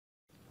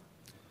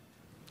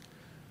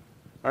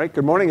All right,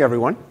 good morning,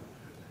 everyone.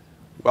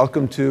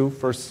 Welcome to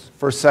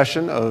first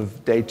session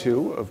of day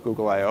 2 of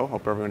Google I/O.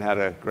 Hope everyone had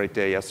a great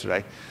day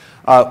yesterday.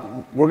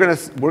 We're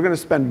gonna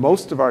spend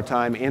most of our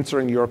time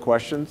answering your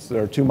questions.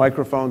 There are 2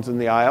 microphones in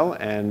the aisle,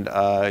 and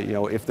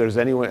if there's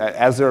anyone,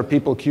 as there are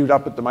people queued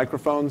up at the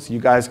microphones, you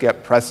guys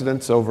get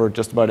precedence over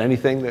just about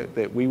anything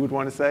that we would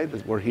want to say.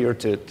 We're here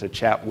to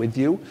chat with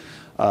you.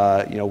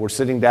 We're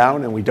sitting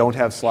down and we don't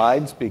have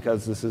slides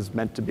because this is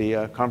meant to be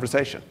a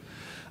conversation.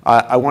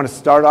 I want to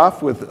start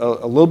off with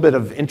a little bit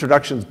of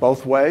introductions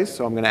both ways,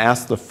 so I'm going to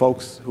ask the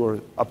folks who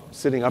are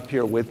sitting up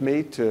here with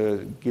me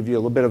to give you a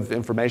little bit of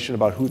information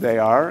about who they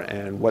are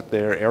and what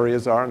their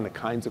areas are and the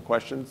kinds of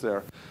questions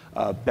they're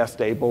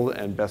best able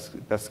and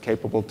best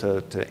capable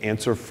to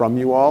answer from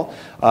you all.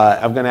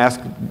 I'm going to ask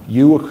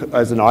you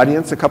as an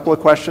audience a couple of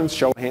questions,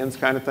 show of hands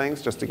kind of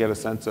things, just to get a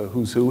sense of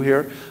who's who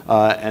here.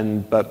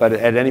 But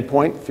at any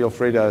point, feel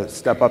free to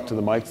step up to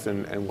the mics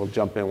and we'll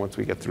jump in once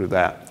we get through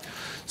that.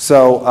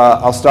 So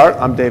I'll start.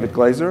 I'm David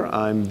Glazer.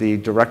 I'm the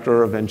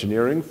Director of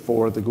Engineering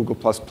for the Google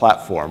Plus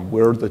platform.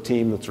 We're the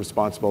team that's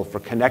responsible for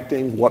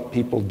connecting what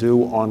people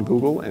do on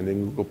Google and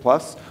in Google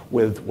Plus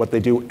with what they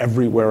do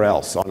everywhere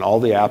else, on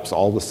all the apps,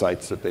 all the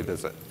sites that they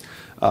visit.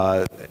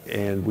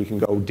 And we can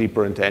go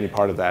deeper into any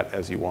part of that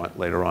as you want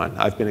later on.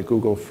 I've been at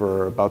Google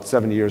for about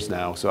 7 years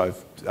now, so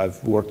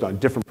I've worked on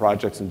different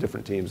projects and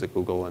different teams at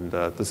Google, and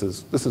this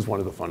is one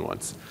of the fun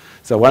ones.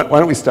 So why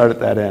don't we start at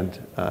that end?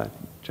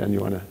 Jen,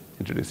 you want to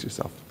introduce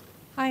yourself?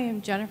 Hi,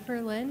 I'm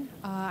Jennifer Lin.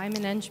 I'm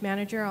an Eng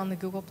manager on the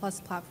Google Plus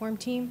platform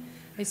team.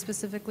 I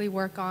specifically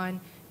work on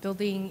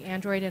building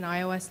Android and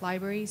iOS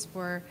libraries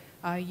for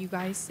you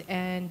guys,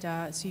 and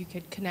so you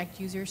could connect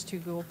users to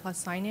Google Plus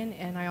sign-in.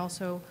 And I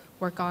also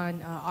work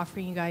on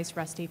offering you guys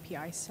REST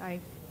APIs.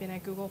 I've been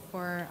at Google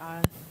for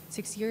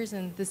 6 years,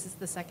 and this is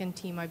the second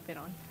team I've been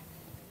on.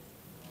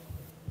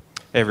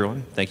 Hey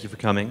everyone, thank you for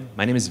coming.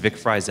 My name is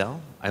Fryzel.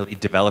 I lead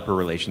developer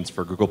relations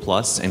for Google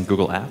Plus and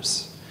Google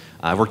Apps.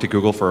 I've worked at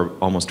Google for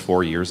almost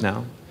 4 years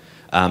now.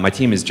 My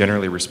team is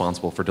generally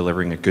responsible for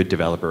delivering a good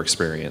developer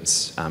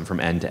experience from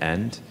end to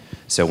end.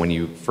 So when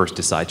you first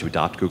decide to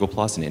adopt Google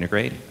Plus and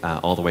integrate,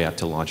 all the way up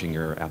to launching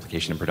your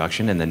application in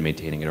production and then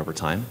maintaining it over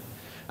time.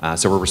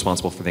 So we're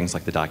responsible for things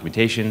like the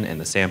documentation and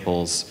the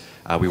samples.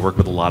 We work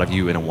with a lot of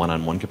you in a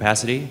one-on-one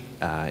capacity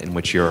in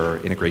which your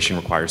integration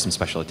requires some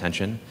special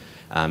attention.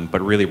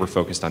 But really we're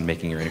focused on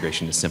making your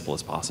integration as simple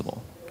as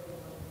possible.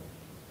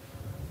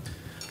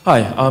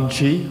 Hi, I'm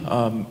Chee.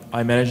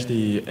 I manage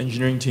the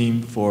engineering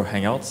team for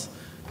Hangouts.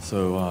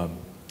 So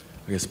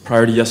I guess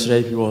prior to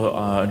yesterday, people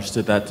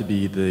understood that to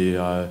be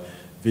the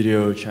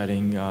video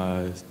chatting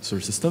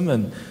sort of system,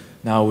 and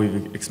now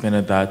we've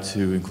expanded that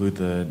to include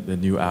the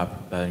new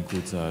app that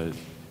includes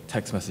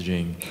text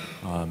messaging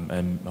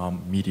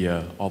and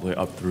media all the way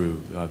up through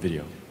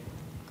video.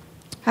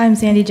 Hi, I'm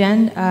Sandy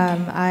Jen.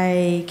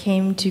 I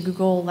came to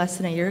Google less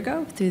than a year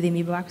ago through the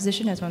Amiibo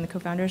acquisition as one of the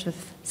co-founders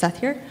with Seth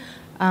here.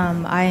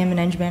 I am an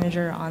Eng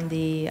manager on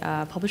the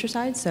publisher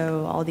side,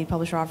 so all the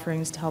publisher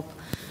offerings to help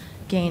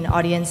gain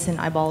audience and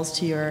eyeballs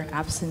to your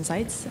apps and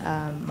sites,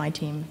 my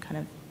team kind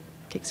of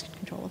takes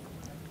control of.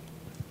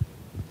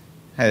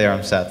 Hi there,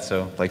 I'm Seth.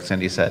 So like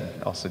Cindy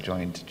said, also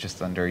joined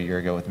just under a year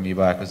ago with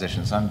Amiibo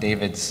acquisition. So I'm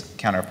David's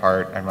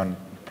counterpart. I run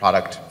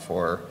product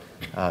for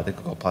the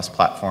Google Plus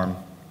platform.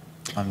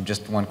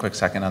 Just one quick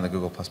second on the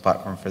Google Plus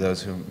platform for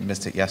those who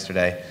missed it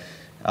yesterday.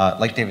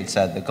 Like David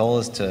said, the goal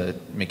is to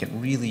make it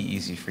really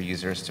easy for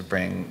users to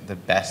bring the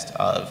best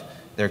of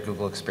their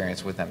Google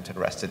experience with them to the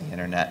rest of the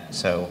internet.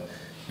 So,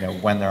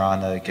 when they're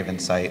on a given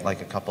site,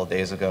 like a couple of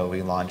days ago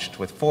we launched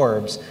with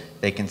Forbes,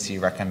 they can see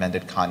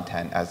recommended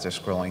content as they're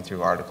scrolling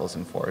through articles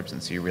in Forbes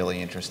and see really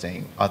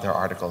interesting other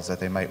articles that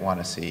they might want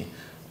to see.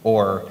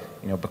 Or,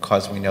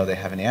 because we know they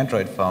have an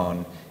Android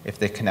phone, if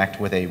they connect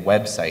with a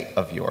website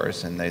of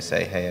yours and they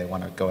say, hey, I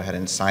want to go ahead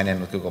and sign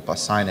in with Google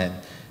Plus Sign-In,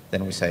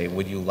 then we say,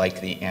 would you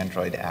like the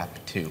Android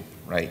app too,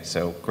 right?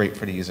 So great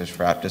for the users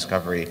for app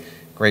discovery,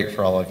 great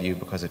for all of you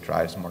because it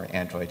drives more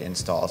Android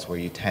installs where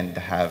you tend to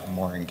have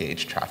more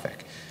engaged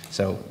traffic.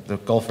 So the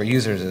goal for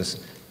users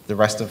is the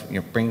rest of,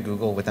 bring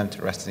Google with them to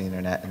the rest of the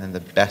internet and then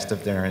the best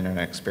of their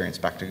internet experience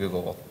back to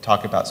Google. We'll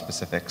talk about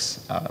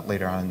specifics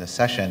later on in this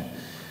session.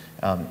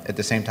 At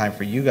the same time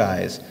for you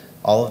guys,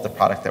 all of the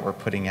product that we're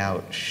putting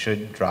out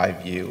should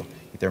drive you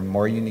either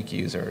more unique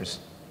users,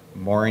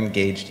 more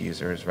engaged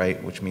users,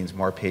 right, which means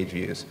more page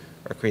views,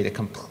 or create a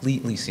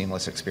completely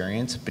seamless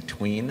experience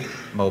between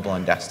mobile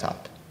and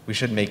desktop. We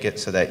should make it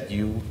so that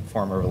you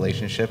form a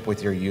relationship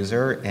with your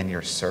user and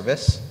your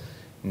service,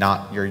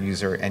 not your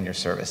user and your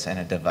service and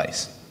a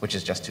device, which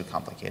is just too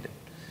complicated.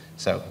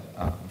 So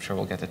I'm sure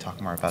we'll get to talk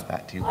more about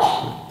that too.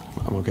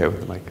 I'm okay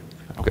with the mic.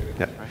 Okay.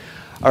 Yeah.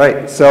 All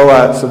right. So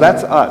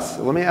that's us.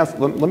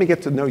 Let me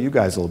get to know you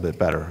guys a little bit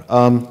better.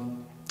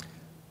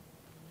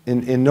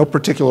 In no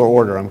particular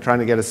order, I'm trying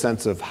to get a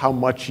sense of how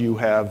much you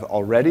have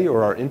already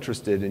or are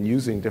interested in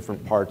using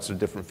different parts or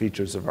different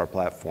features of our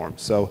platform.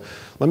 So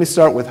let me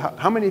start with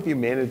how many of you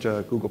manage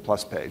a Google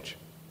Plus page?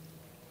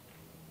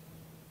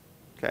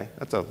 Okay,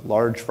 that's a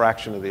large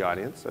fraction of the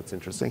audience. That's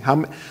interesting.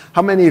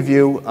 How many of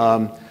you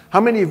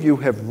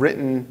have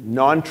written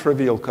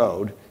non-trivial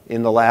code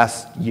in the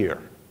last year?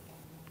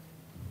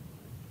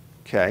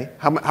 Okay,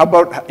 how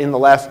about in the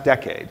last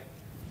decade?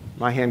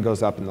 My hand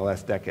goes up in the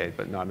last decade,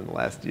 but not in the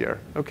last year.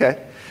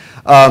 Okay,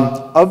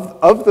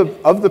 of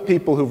the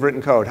people who've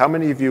written code, how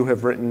many of you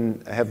have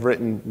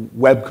written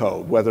web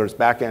code, whether it's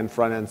back end,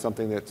 front end,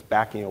 something that's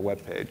backing a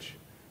web page?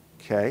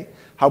 Okay,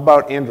 how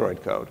about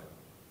Android code?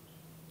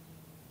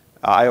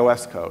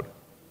 iOS code.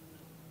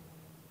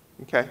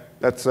 Okay,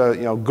 that's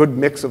a good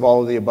mix of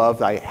all of the above.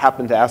 I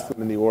happened to ask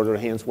them in the order.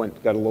 Hands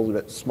got a little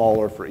bit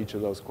smaller for each of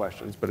those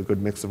questions, but a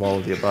good mix of all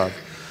of the above.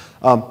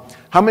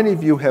 How many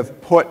of you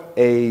have put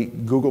a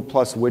Google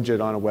Plus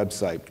widget on a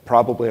website?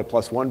 Probably a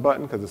 +1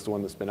 button because it's the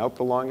one that's been out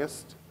the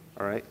longest.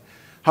 All right.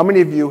 How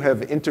many of you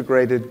have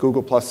integrated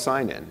Google Plus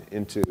sign-in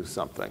into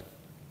something?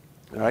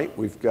 All right,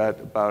 we've got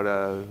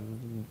about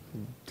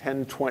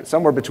 10, 20,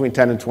 somewhere between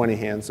 10 and 20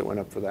 hands that went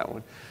up for that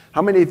one.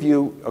 How many of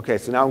you, okay,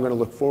 so now I'm going to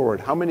look forward.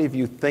 How many of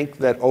you think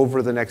that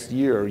over the next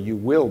year you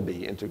will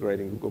be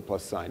integrating Google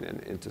Plus sign-in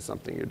into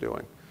something you're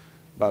doing?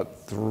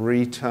 About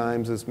 3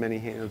 times as many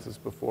hands as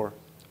before.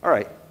 All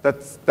right,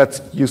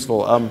 that's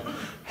useful.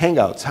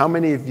 Hangouts. How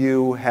many of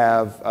you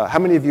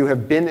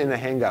have been in a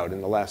Hangout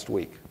in the last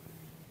week?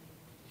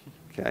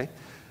 Okay.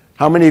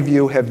 How many of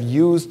you have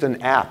used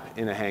an app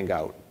in a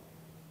Hangout?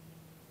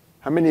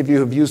 How many of you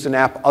have used an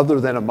app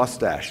other than a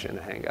mustache in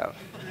a Hangout?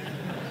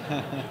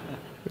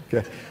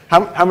 Okay.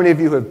 How many of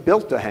you have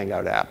built a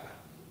Hangout app?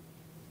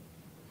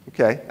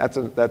 Okay, that's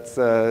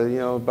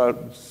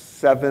about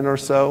 7 or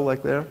so,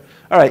 like there.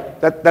 All right,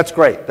 that's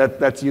great.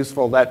 That's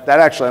useful. That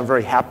actually, I'm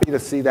very happy to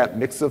see that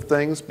mix of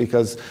things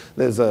because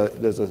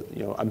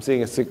I'm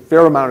seeing a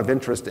fair amount of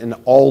interest in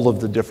all of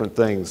the different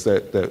things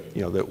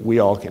that we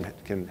all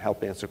can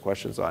help answer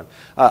questions on.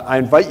 I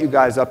invite you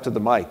guys up to the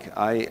mic.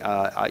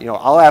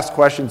 I'll ask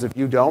questions if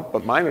you don't,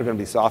 but mine are going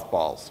to be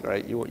softballs,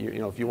 right?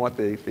 If you want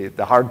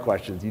the hard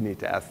questions, you need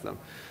to ask them.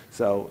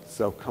 So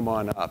come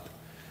on up.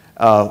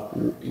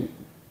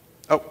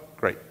 Oh,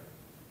 great.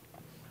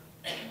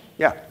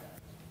 Yeah.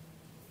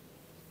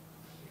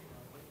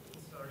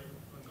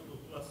 When Google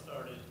Plus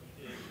started,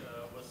 it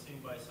was seen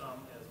by some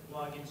as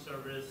blogging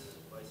service,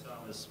 by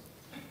some as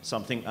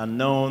something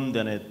unknown.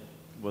 Then it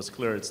was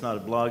clear it's not a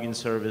blogging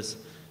service,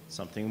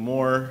 something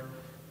more.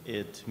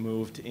 It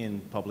moved in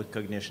public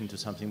cognition to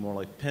something more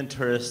like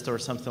Pinterest or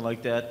something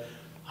like that.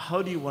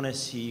 How do you want to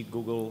see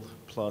Google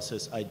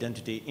Plus's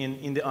identity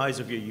in the eyes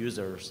of your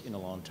users in the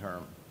long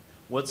term?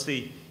 What's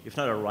the, if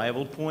not a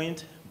rival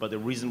point, but a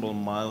reasonable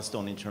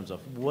milestone in terms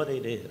of what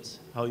it is,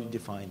 how you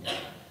define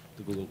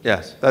the Google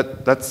Plus?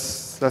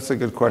 Yes, that's a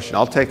good question.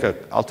 I'll take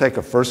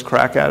a first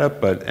crack at it,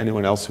 but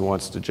anyone else who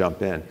wants to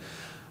jump in.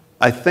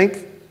 I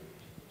think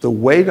the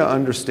way to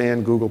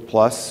understand Google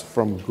Plus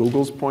from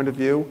Google's point of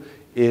view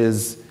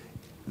is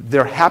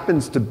there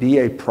happens to be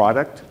a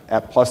product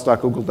at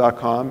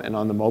plus.google.com and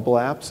on the mobile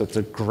apps. It's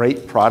a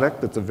great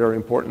product. It's a very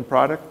important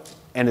product,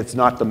 and it's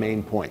not the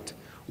main point.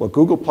 What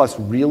Google Plus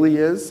really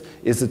is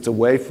it's a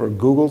way for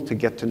Google to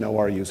get to know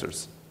our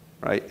users,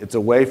 right? It's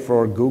a way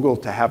for Google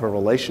to have a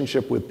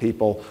relationship with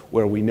people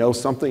where we know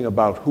something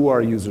about who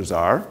our users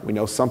are, we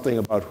know something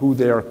about who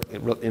they're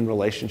in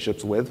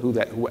relationships with,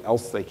 who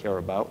else they care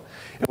about,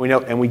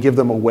 and we give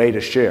them a way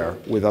to share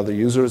with other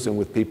users and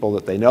with people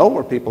that they know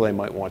or people they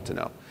might want to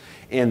know.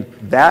 And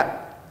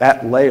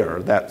that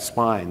layer, that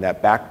spine,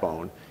 that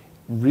backbone,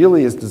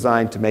 really is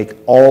designed to make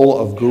all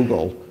of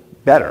Google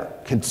better.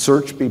 Could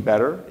search be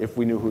better if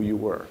we knew who you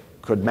were?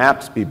 Could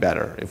maps be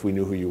better if we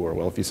knew who you were?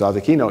 Well, if you saw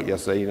the keynote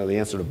yesterday, the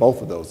answer to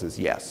both of those is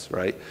yes,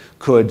 right?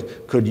 Could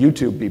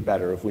YouTube be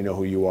better if we know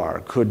who you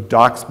are? Could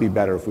Docs be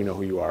better if we know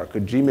who you are?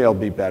 Could Gmail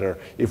be better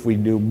if we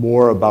knew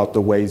more about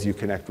the ways you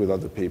connect with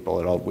other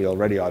people? We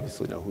already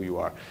obviously know who you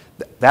are.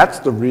 That's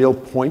the real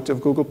point of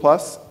Google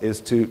Plus,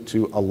 is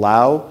to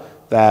allow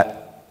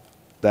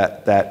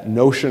that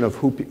notion of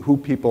who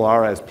people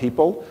are as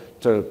people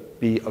to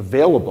be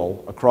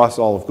available across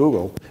all of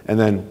Google, and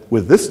then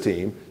with this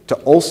team to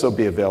also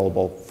be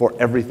available for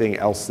everything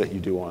else that you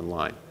do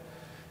online.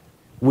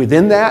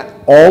 Within that,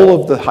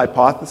 all of the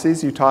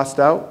hypotheses you tossed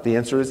out, the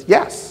answer is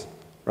yes,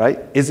 right?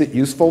 Is it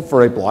useful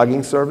for a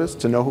blogging service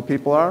to know who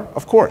people are?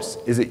 Of course.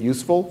 Is it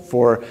useful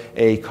for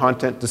a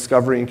content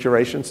discovery and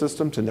curation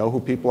system to know who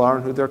people are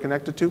and who they're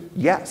connected to?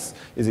 Yes.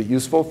 Is it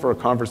useful for a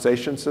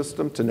conversation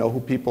system to know who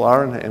people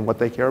are and what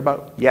they care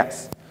about?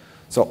 Yes.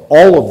 So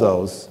all of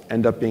those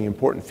end up being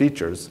important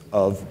features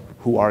of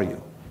who are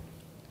you.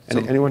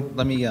 Anyone?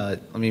 Let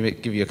me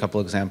give you a couple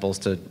examples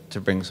to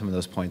bring some of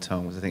those points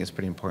home, because I think it's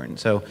pretty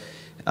important. So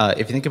if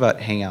you think about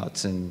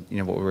Hangouts and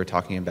what we were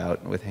talking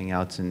about with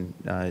Hangouts and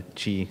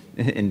Chee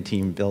and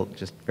team built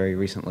just very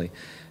recently,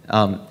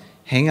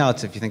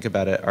 Hangouts, if you think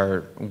about it,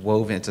 are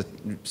woven. It's a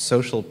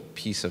social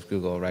piece of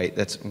Google, right?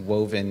 That's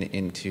woven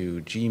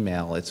into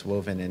Gmail. It's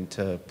woven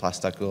into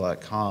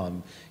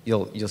plus.google.com.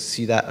 You'll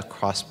see that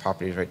across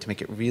properties, right? To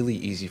make it really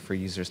easy for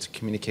users to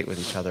communicate with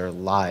each other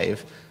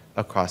live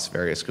across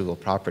various Google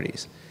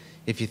properties.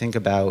 if you think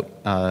about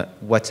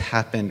what's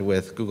happened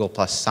with Google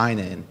Plus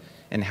sign-in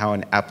and how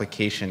an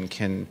application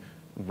can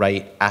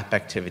write app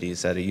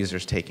activities that a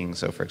user's taking.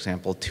 So for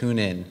example,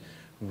 TuneIn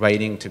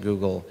writing to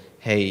Google,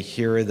 hey,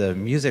 here are the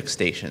music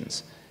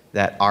stations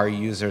that our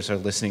users are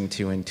listening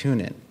to in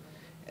TuneIn.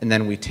 And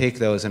then we take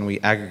those and we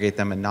aggregate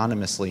them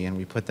anonymously and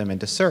we put them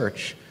into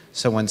search.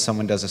 So when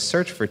someone does a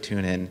search for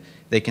TuneIn,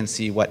 they can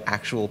see what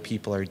actual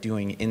people are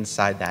doing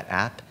inside that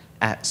app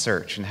at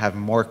search and have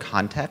more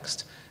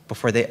context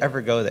before they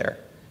ever go there.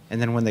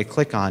 And then when they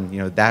click on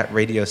that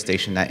radio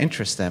station that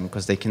interests them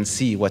because they can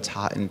see what's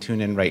hot in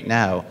TuneIn right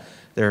now,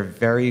 they're a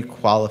very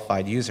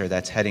qualified user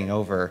that's heading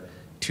over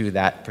to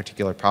that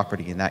particular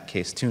property, in that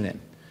case TuneIn.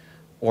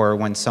 Or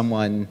when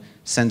someone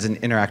sends an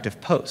interactive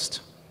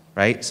post,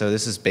 right? So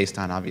this is based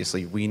on,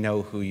 obviously, we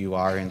know who you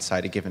are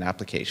inside a given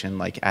application,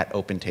 like at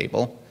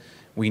OpenTable.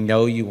 We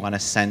know you want to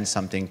send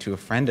something to a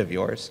friend of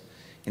yours.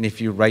 And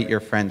if you write your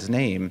friend's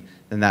name,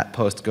 then that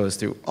post goes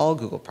through all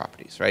Google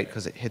properties, right?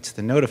 Because it hits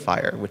the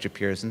notifier, which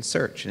appears in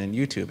search and in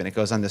YouTube, and it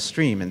goes on the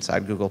stream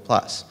inside Google+.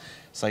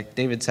 So like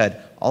David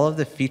said, all of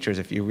the features,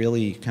 if you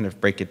really kind of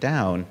break it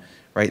down,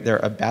 right, they're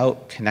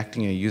about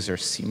connecting a user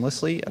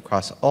seamlessly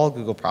across all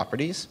Google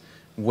properties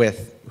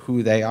with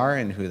who they are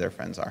and who their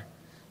friends are.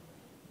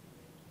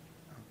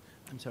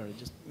 I'm sorry,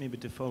 just maybe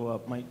to follow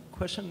up. My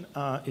question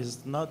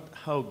is not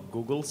how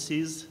Google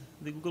sees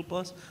the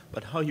Google+,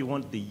 but how you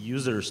want the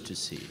users to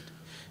see it.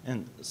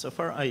 And so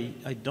far, I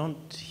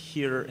don't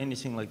hear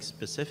anything like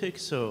specific,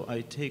 so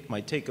I take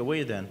my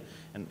takeaway then,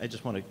 and I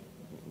just want to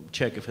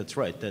check if it's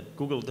right, that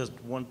Google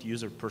doesn't want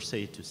user per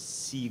se to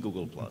see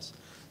Google+.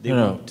 They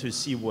want to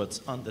see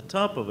what's on the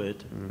top of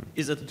it.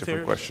 Is it Different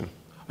fair? question.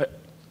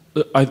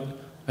 I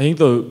think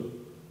the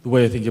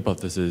way I think about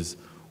this is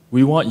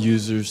we want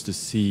users to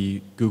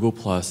see Google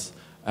Plus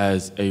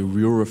as a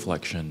real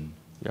reflection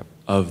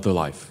of their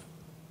life.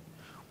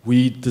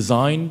 We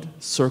designed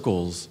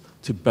circles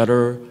to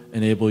better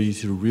enable you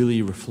to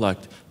really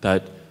reflect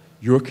that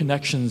your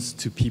connections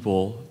to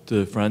people,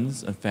 to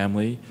friends and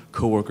family,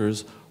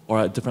 coworkers, are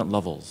at different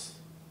levels.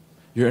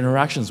 Your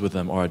interactions with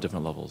them are at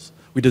different levels.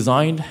 We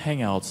designed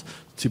Hangouts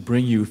to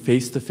bring you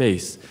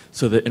face-to-face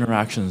so that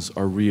interactions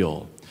are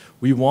real.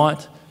 We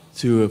want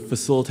to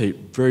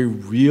facilitate very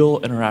real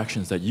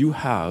interactions that you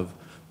have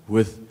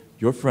with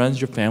your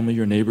friends, your family,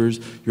 your neighbors,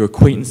 your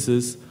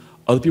acquaintances,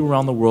 other people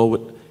around the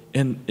world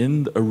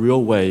in a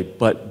real way,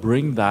 but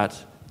bring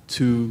that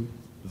to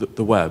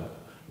the web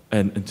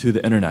and to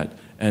the internet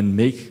and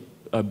make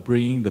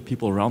bringing the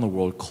people around the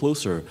world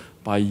closer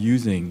by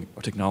using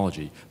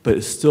technology, but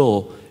it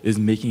still is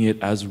making it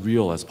as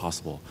real as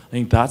possible. I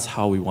think that's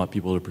how we want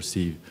people to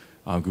perceive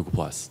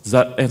Google+. Does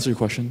that answer your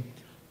question?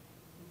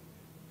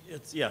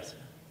 Yes.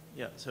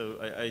 Yeah, so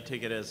I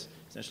take it as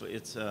essentially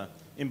it's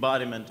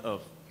embodiment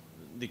of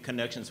the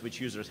connections which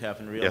users have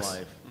in real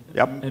life.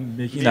 Yep. And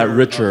making that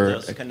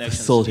richer,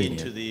 facilitating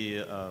into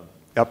the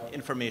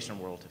information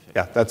world.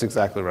 Yeah, that's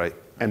exactly right.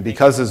 And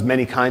because there's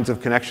many kinds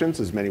of connections,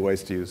 there's many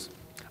ways to use.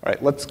 All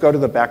right, let's go to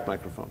the back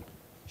microphone.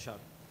 Sure.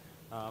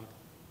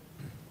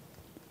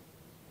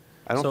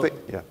 I don't think,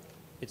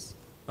 It's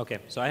okay.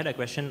 So I had a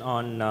question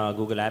on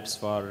Google Apps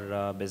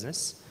for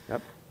Business.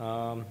 Yep.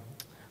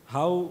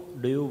 How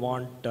do you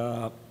want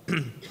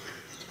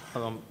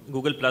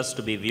Google Plus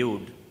to be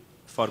viewed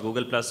for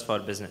Google Plus for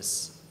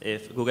Business,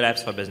 if Google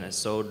Apps for Business?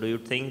 So do you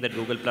think that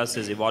Google Plus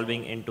is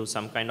evolving into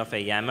some kind of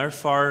a Yammer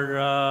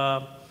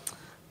for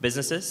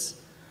businesses?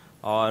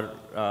 Or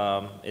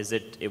is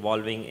it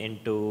evolving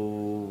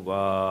into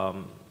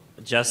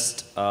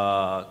just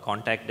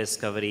contact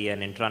discovery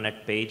and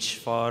intranet page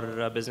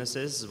for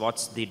businesses?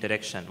 What's the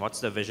direction?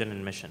 What's the vision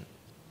and mission?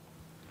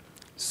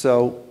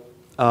 So,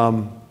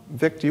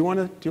 Vic, do you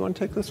want to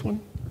take this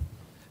one?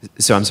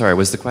 So I'm sorry,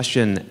 was the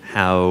question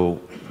how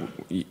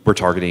we're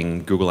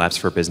targeting Google Apps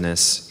for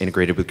Business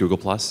integrated with Google+?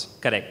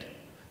 Correct.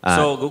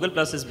 So Google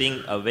Plus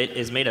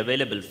is made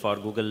available for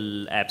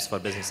Google Apps for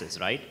businesses,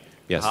 right?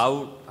 Yes.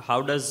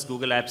 How does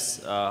Google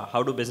Apps,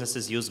 how do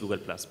businesses use Google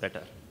Plus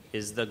better?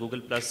 Is the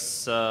Google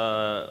Plus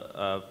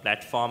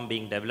platform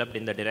being developed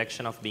in the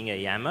direction of being a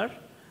Yammer?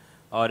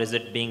 Or is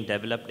it being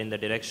developed in the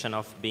direction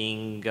of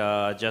being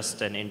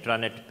just an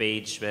intranet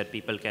page where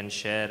people can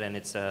share and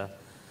it's a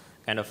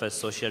kind of a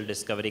social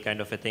discovery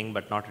kind of a thing,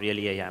 but not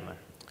really a Yammer?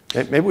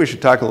 Maybe we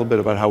should talk a little bit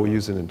about how we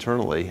use it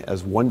internally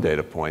as one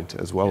data point,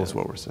 as well as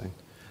what we're saying.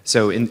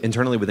 So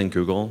internally within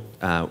Google,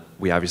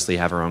 we obviously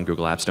have our own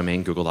Google Apps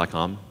domain,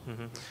 google.com.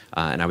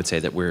 And I would say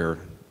that we're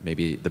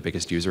maybe the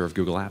biggest user of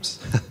Google Apps.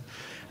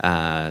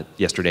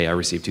 Yesterday I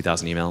received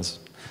 2,000 emails.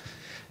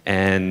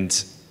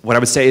 And what I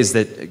would say is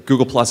that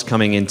Google Plus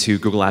coming into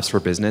Google Apps for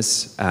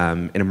Business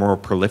in a more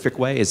prolific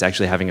way is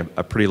actually having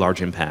a pretty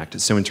large impact.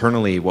 So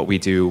internally, what we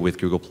do with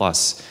Google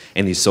Plus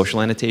and these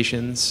social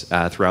annotations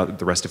throughout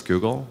the rest of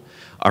Google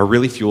are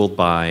really fueled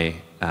by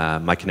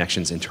my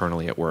connections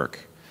internally at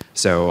work.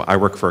 So I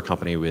work for a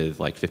company with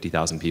like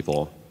 50,000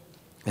 people,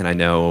 and I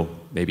know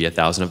maybe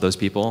 1,000 of those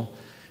people.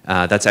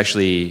 That's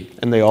actually...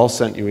 And they all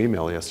sent you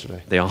email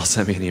yesterday. They all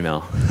sent me an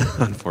email,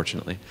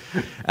 unfortunately.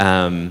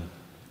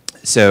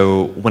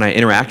 So when I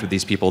interact with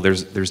these people,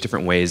 there's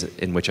different ways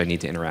in which I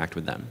need to interact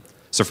with them.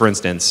 So for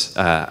instance,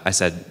 I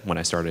said when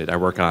I started, I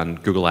work on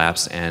Google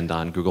Apps and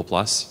on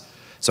Google+.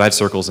 So I have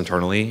circles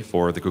internally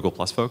for the Google+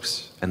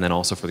 folks, and then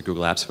also for the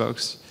Google Apps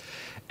folks.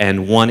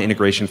 And one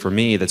integration for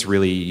me that's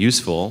really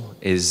useful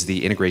is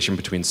the integration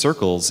between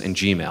circles and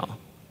Gmail,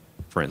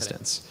 for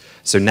instance.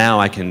 So now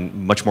I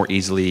can much more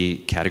easily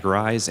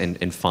categorize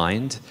and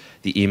find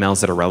the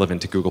emails that are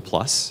relevant to Google+,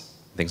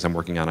 things I'm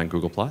working on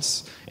Google+,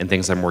 and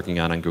things I'm working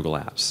on Google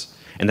Apps.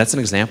 And that's an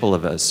example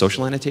of a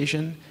social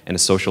annotation and a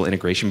social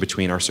integration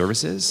between our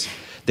services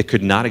that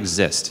could not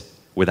exist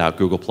without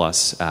Google+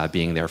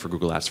 being there for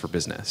Google Apps for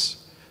Business.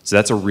 So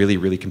that's a really,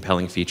 really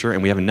compelling feature,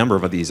 and we have a number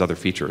of these other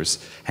features.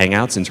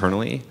 Hangouts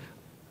internally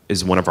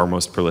is one of our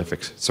most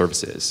prolific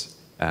services.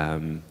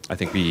 I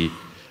think we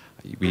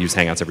use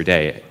Hangouts every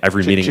day.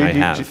 Every meeting I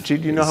have. Chee,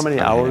 do you know how many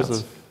hours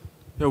Hangouts. of?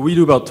 Yeah, we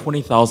do about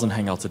 20,000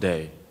 Hangouts a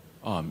day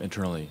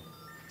internally.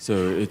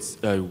 So it's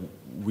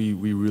we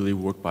really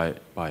work by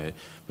it.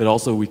 But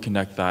also we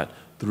connect that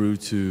through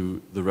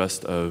to the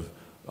rest of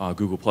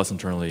Google Plus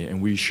internally,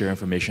 and we share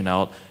information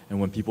out.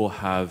 And when people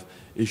have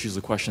issues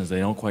or questions they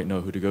don't quite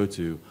know who to go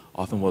to,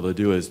 often what they'll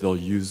do is they'll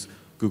use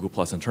Google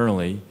Plus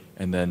internally,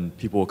 and then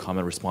people will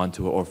comment, respond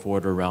to it, or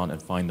forward it around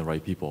and find the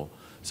right people.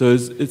 So I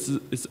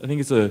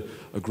think it's a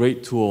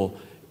great tool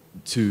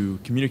to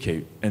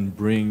communicate and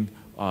bring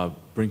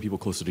people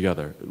closer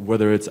together,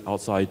 whether it's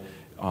outside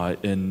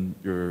in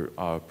your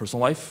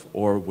personal life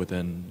or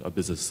within a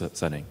business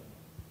setting.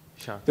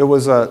 Sure. There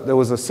was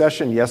a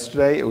session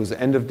yesterday. It was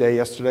end of day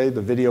yesterday.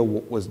 The video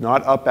was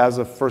not up as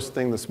of first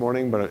thing this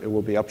morning, but it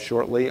will be up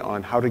shortly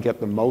on how to get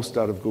the most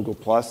out of Google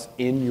Plus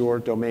in your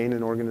domain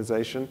and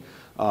organization.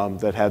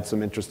 That had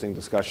some interesting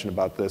discussion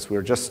about this.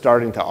 We're just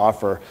starting to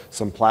offer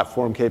some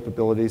platform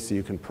capabilities so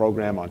you can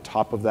program on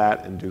top of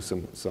that and do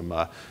some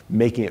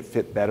making it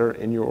fit better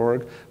in your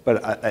org.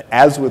 But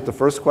as with the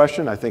first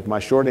question, I think my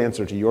short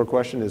answer to your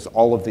question is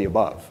all of the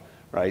above.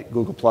 Right?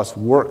 Google Plus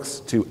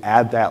works to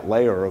add that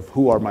layer of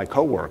who are my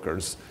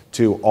coworkers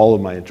to all of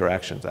my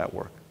interactions at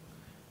work.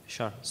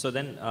 Sure. So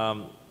then,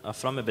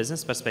 from a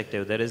business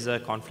perspective, there is a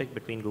conflict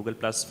between Google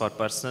Plus for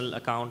personal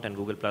account and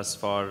Google Plus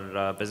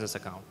for business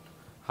account.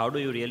 How do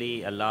you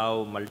really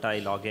allow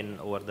multi-login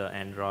over the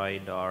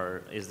Android,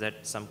 or is that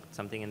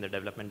something in the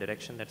development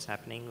direction that's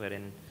happening,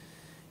 wherein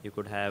you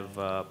could have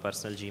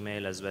personal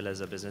Gmail as well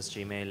as a business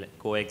Gmail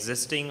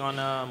coexisting on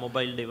a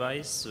mobile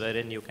device,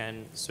 wherein you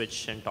can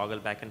switch and toggle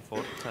back and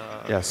forth?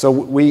 Yeah,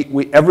 so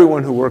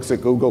everyone who works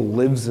at Google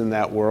lives in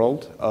that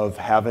world of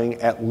having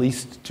at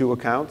least 2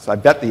 accounts. I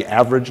bet the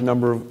average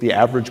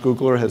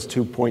Googler has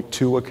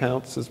 2.2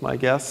 accounts, is my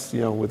guess,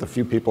 with a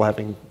few people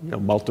having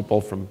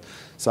multiple from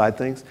side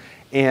things.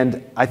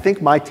 And I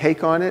think my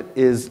take on it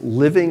is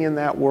living in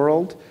that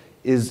world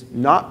is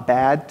not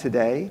bad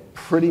today.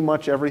 Pretty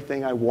much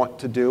everything I want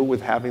to do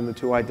with having the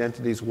 2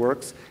 identities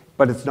works,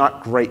 but it's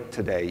not great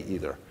today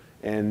either.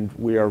 And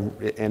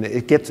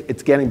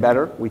it's getting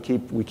better. We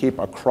keep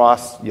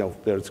across,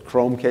 there's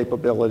Chrome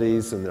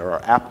capabilities and there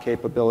are app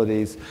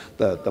capabilities.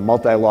 The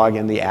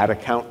multi-login, the add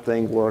account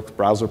thing works.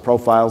 Browser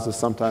profiles is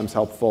sometimes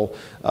helpful.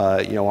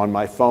 On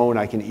my phone,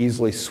 I can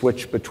easily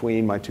switch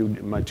between my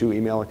two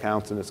email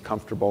accounts and it's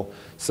comfortable.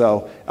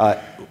 So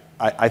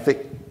I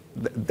think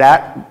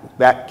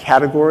that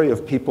category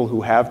of people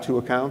who have 2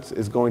 accounts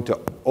is going to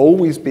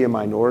always be a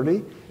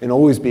minority and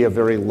always be a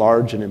very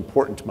large and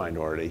important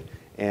minority.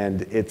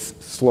 And it's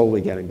slowly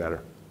getting better.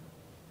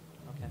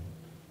 Okay,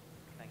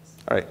 thanks.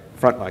 All right,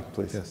 front mic,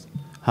 please. Yes.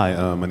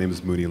 Hi, my name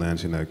is Moody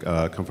Lange, and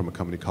I come from a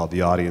company called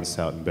The Audience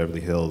out in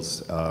Beverly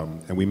Hills.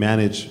 And we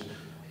manage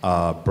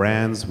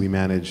brands, we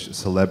manage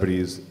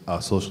celebrities,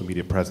 social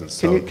media presence.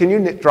 Can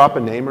you drop a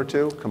name or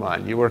two? Come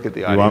on, you work at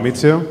The Audience. You want me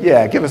to?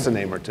 Yeah, give us a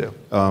name or two.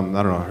 I don't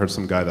know, I heard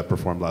some guy that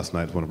performed last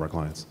night, one of our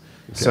clients.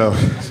 Okay. So,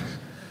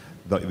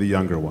 the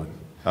younger one.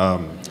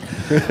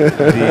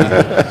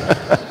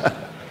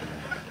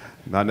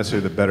 Not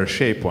necessarily the better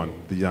shape one,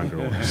 the younger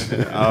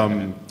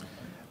one.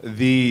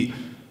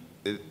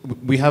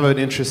 We have an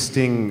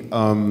interesting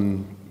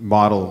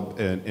model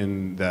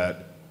in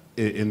that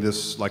in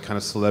this kind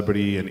of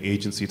celebrity and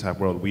agency type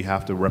world, we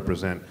have to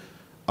represent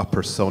a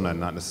persona,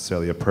 not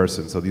necessarily a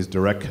person. So these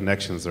direct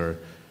connections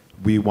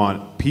we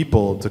want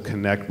people to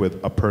connect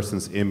with a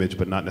person's image,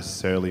 but not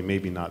necessarily,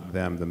 maybe not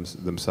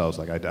themselves.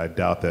 Like I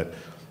doubt that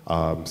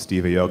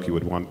Steve Aoki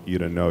would want you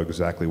to know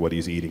exactly what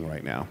he's eating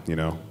right now,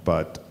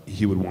 but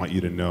he would want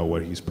you to know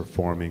where he's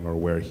performing or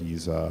where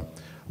he's,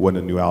 when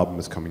a new album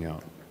is coming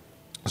out.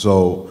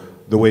 So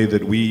the way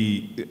that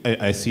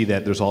I see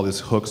that there's all these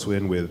hooks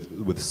in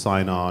with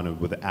sign-on and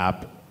with the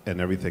app and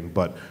everything,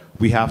 but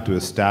we have to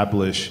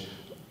establish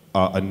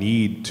a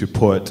need to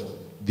put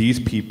these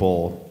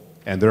people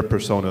and their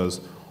personas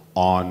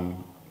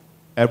on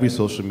every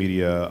social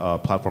media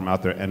platform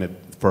out there. And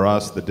for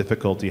us, the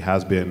difficulty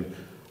has been,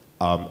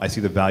 I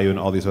see the value in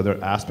all these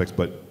other aspects,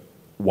 but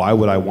why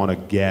would I want to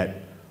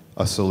get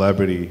a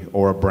celebrity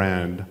or a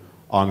brand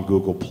on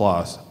Google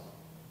Plus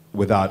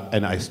without,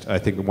 and I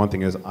think one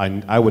thing is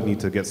I would need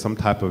to get some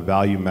type of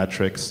value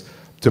metrics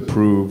to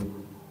prove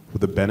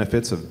the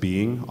benefits of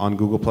being on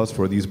Google Plus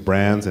for these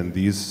brands and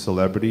these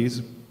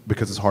celebrities,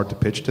 because it's hard to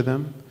pitch to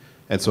them?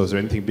 And so is there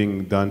anything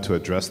being done to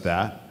address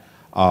that?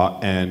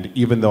 And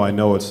even though I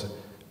know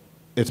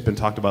it's been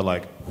talked about,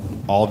 like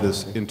all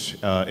this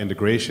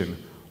integration,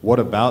 what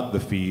about the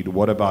feed?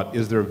 What about,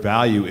 is there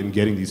value in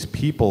getting these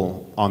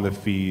people on the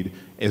feed?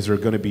 Is there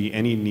going to be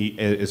any need,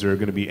 is there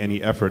going to be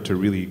any effort to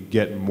really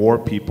get more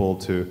people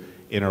to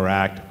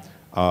interact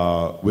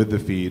with the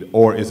feed?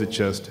 Or is it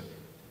just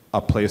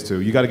a place to,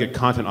 you got to get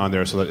content on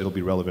there so that it'll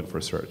be relevant for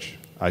search?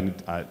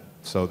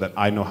 So that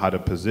I know how to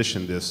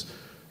position this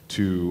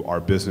to our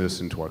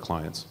business and to our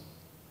clients.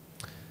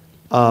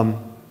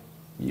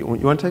 You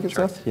want to take it,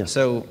 Seth? Yeah.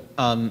 So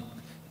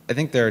I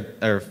think there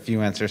are a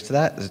few answers to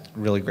that. It's a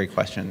really great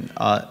question.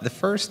 The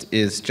first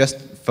is just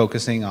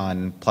focusing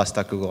on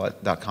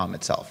plus.google.com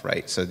itself,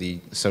 right? So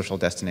the social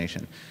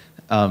destination.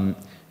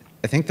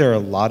 I think there are a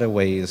lot of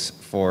ways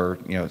for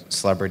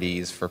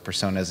celebrities, for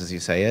personas as you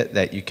say it,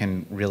 that you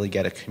can really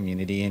get a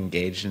community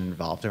engaged and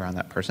involved around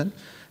that person.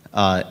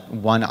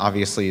 One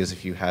obviously is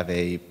if you have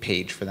a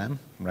page for them,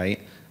 right?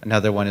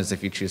 Another one is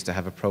if you choose to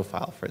have a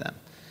profile for them.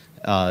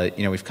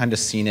 We've kind of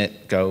seen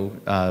it go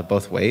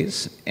both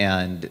ways,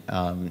 and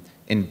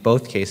in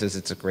both cases,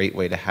 it's a great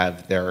way to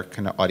have their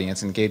kind of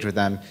audience engage with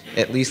them,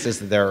 at least as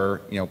they're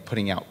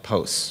putting out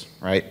posts,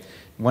 right?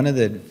 One of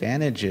the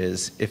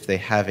advantages, if they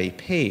have a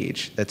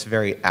page that's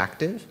very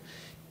active,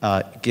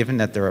 given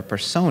that they're a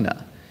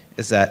persona,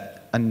 is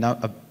that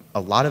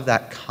a lot of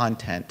that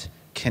content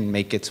can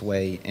make its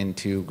way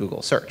into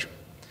Google search.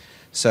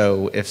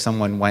 So if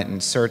someone went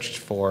and searched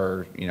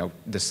for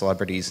the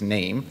celebrity's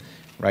name,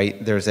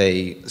 right, there's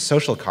a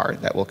social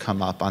card that will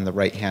come up on the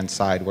right-hand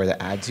side where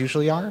the ads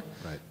usually are,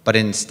 right. But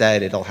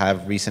instead it'll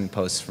have recent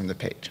posts from the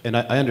page. And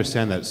I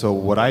understand that. So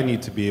what I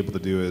need to be able to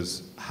do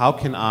is, how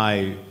can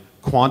I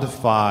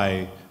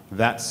quantify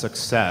that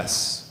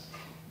success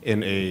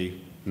in a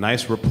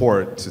nice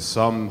report to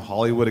some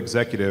Hollywood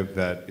executive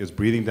that is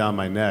breathing down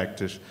my neck?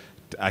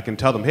 I can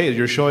tell them, hey,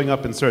 you're showing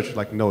up in search.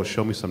 Like, no,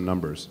 show me some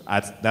numbers.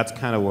 That's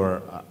kind of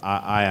where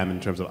I am in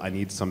terms of, I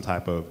need some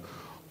type of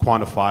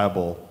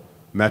quantifiable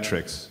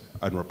metrics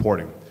and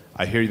reporting.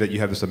 I hear that you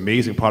have this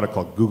amazing product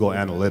called Google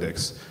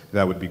Analytics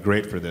that would be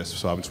great for this,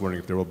 so I'm just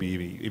wondering if there will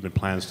be even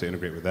plans to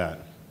integrate with that.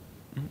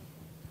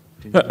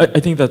 I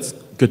think that's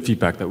good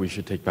feedback that we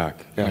should take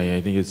back. Yeah.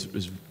 I think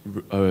it's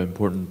an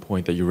important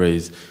point that you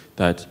raised,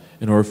 that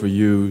in order for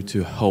you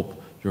to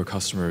help your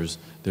customers,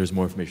 there's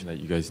more information that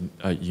you guys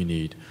you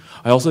need.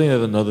 I also think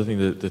that another thing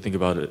to think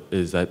about it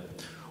is that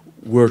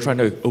we're trying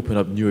to open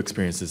up new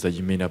experiences that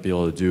you may not be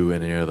able to do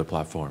in any other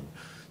platform.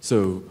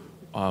 So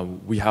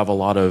we have a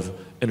lot of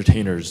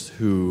entertainers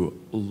who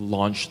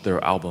launch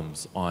their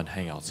albums on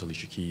Hangouts,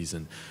 Alicia Keys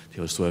and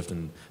Taylor Swift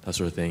and that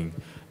sort of thing.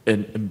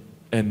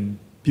 And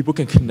people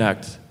can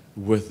connect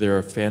with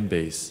their fan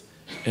base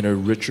in a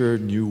richer,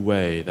 new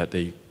way that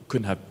they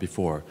couldn't have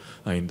before.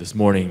 I mean, this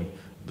morning,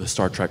 the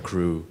Star Trek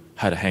crew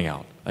had a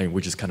Hangout,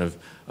 which is kind of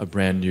a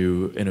brand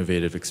new,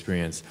 innovative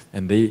experience.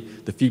 And the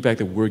feedback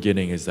that we're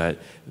getting is that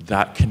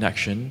that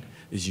connection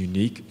is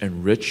unique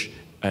and rich,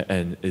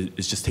 and it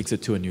just takes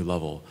it to a new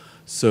level.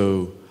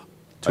 So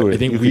I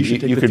think we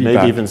should take the feedback. You could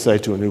maybe even say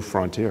to a new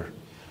frontier.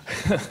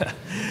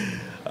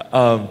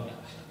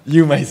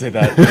 You might say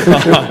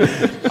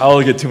that.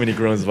 I'll get too many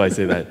groans if I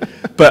say that.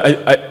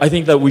 But I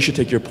think that we should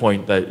take your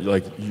point that,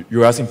 like,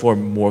 you're asking for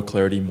more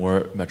clarity,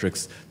 more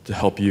metrics to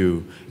help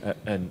you,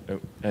 and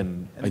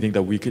I think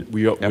that we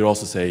would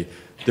also say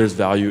there's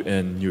value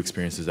in new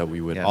experiences that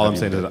we would. All I'm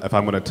saying is, if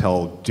I'm going to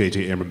tell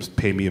J.J. Abrams,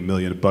 pay me $1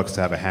 million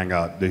to have a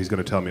Hangout, he's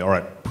going to tell me, all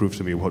right, prove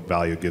to me what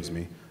value it gives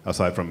me.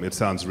 Aside from, it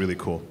sounds really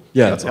cool.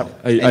 Yeah, that's all.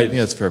 I think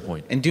that's a fair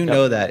point. And do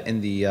know that in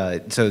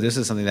the, so this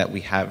is something that we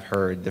have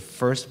heard, the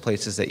first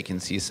places that you can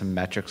see some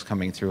metrics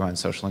coming through on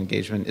social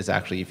engagement is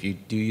actually if you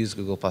do use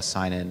Google Plus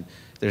sign-in,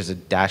 there's a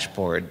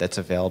dashboard that's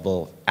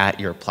available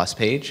at your Plus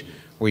page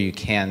where you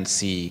can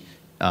see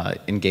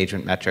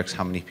engagement metrics,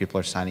 how many people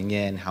are signing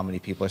in, how many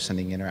people are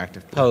sending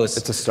interactive posts.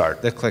 It's a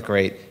start. The click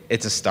rate.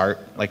 It's a start,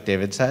 like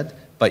David said,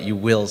 but you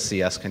will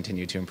see us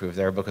continue to improve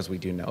there because we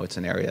do know it's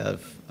an area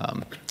of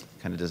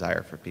kind of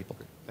desire for people.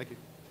 Thank you.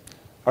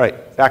 All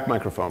right, back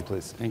microphone,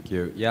 please. Thank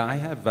you. Yeah, I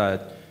have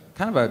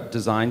kind of a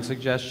design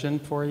suggestion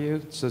for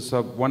you.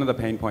 So one of the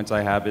pain points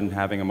I have in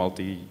having a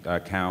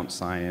multi-account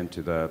sign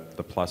into the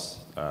Plus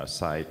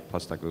site,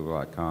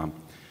 plus.google.com.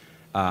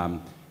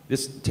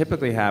 This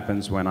typically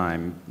happens when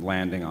I'm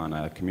landing on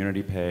a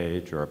community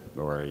page or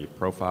a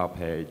profile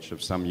page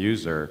of some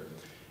user,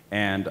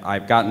 and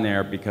I've gotten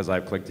there because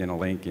I've clicked in a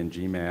link in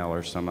Gmail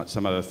or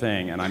some other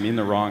thing, and I'm in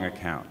the wrong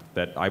account,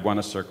 that I want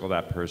to circle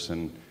that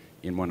person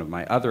in one of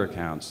my other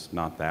accounts,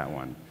 not that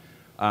one.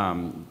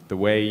 The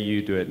way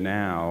you do it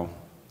now,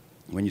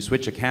 when you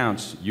switch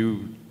accounts,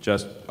 you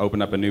just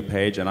open up a new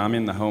page, and I'm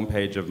in the home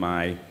page of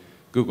my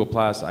Google+.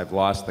 I've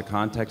lost the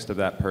context of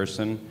that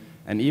person,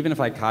 and even if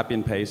I copy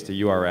and paste a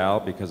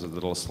URL because of the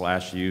little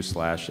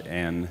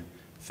 /u/n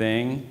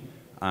thing,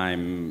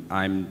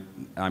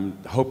 I'm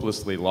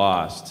hopelessly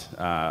lost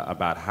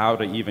about how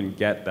to even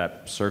get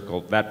that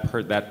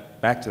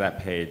back to that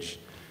page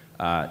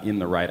in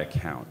the right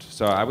account.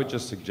 So I would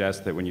just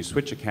suggest that when you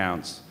switch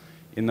accounts,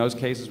 in those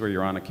cases where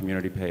you're on a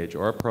community page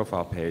or a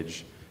profile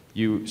page,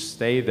 you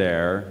stay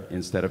there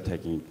instead of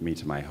taking me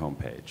to my home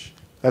page.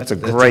 That's a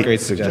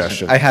great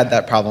suggestion. I had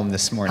that problem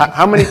this morning.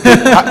 How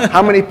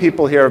many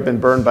people here have been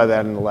burned by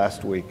that in the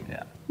last week?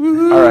 Yeah.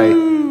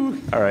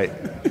 All right.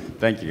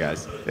 Thank you,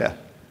 guys. Yeah.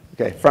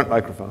 Okay, front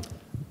microphone.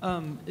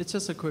 It's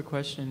just a quick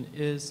question.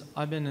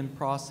 I've been in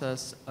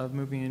process of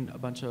moving a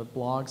bunch of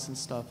blogs and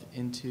stuff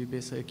into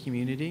basically a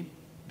community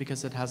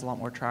because it has a lot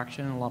more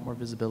traction and a lot more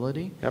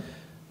visibility. Yep.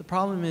 The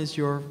problem is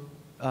your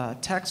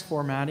text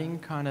formatting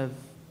kind of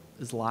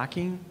is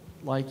lacking.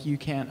 Like you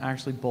can't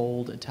actually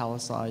bold,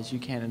 italicize, you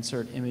can't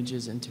insert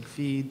images into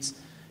feeds.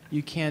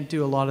 You can't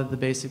do a lot of the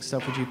basic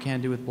stuff which you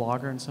can do with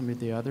Blogger and some of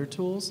the other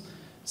tools.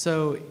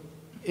 So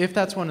if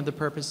that's one of the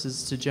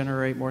purposes to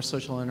generate more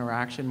social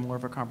interaction, more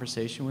of a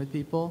conversation with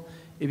people,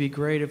 it'd be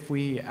great if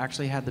we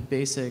actually had the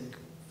basic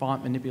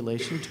font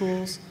manipulation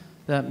tools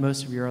that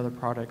most of your other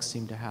products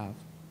seem to have.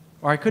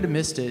 Or I could have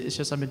missed it. It's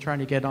just I've been trying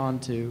to get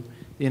onto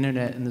the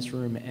internet in this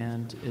room,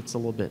 and it's a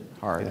little bit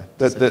hard.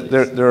 Yeah.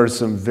 There are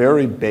some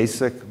very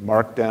basic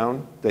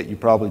markdown that you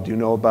probably do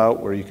know about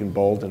where you can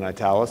bold and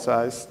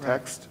italicize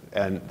text.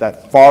 Right. And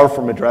that far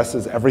from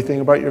addresses everything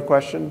about your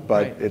question,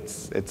 but right.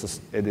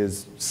 it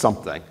is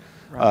something.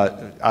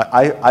 Right.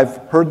 I've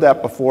heard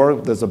that before.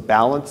 There's a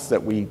balance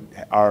that we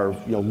are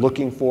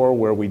looking for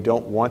where we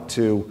don't want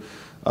to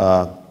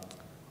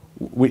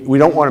we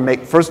don't want to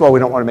make, first of all, we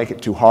don't want to make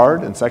it too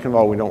hard, and second of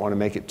all, we don't want to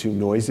make it too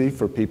noisy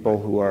for people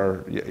who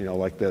are,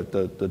 like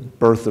the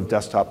birth of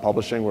desktop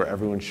publishing where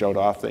everyone showed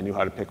off they knew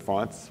how to pick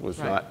fonts was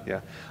right. Not,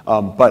 yeah.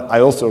 But I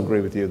also agree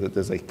with you that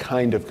there's a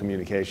kind of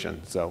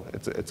communication, so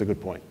it's a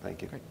good point.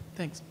 Thank you. Great.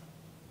 Thanks.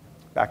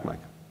 Back, Mike.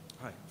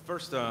 Hi.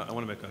 First, I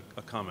want to make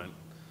a comment.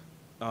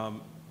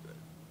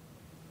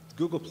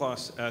 Google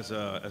Plus as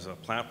a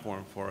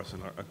platform for us,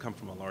 and I come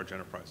from a large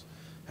enterprise,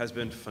 has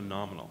been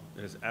phenomenal.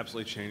 It has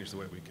absolutely changed the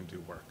way we can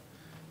do work.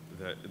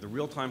 The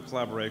real-time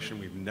collaboration,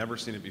 we've never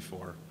seen it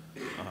before.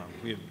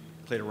 We had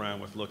played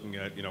around with looking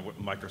at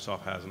what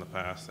Microsoft has in the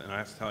past, and I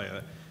have to tell you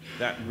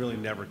that really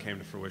never came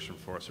to fruition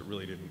for us. It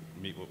really didn't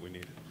meet what we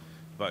needed.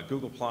 But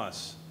Google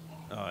Plus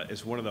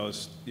is one of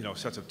those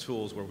sets of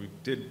tools where we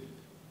did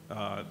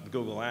the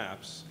Google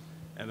Apps,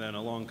 and then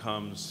along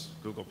comes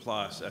Google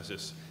Plus as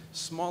this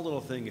small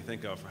little thing you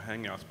think of for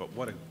Hangouts, but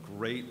what a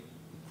great,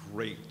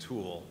 great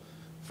tool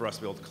for us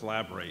to be able to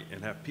collaborate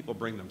and have people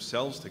bring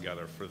themselves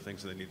together for the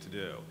things that they need to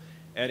do.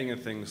 Adding in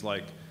things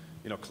like,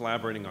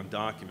 collaborating on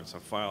documents, on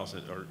files,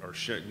 or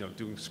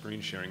doing screen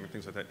sharing and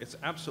things like that. It's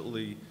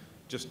absolutely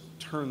just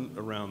turned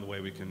around the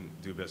way we can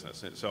do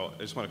business. And so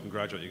I just want to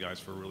congratulate you guys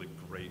for a really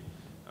great,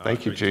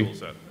 Thank you, Chee. tool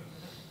set.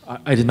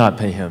 I did not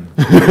pay him.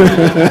 No, you don't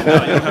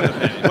have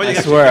to pay. Well, I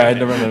swear I had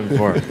never met him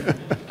before.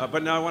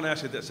 But now I want to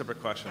ask you a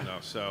separate question, though.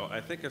 So I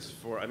think it's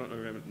for, I don't know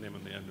the name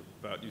on the end,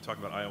 but you talk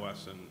about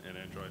iOS and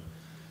Android.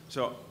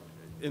 So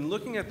in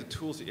looking at the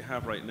tools that you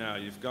have right now,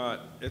 you've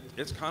got,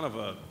 it's kind of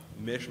a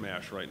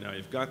mishmash right now.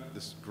 You've got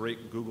this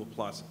great Google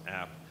Plus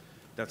app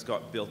that's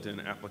got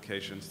built-in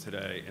applications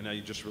today, and now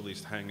you just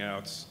released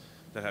Hangouts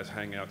that has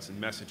Hangouts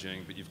and messaging,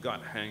 but you've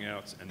got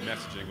Hangouts and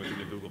messaging within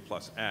the Google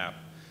Plus app.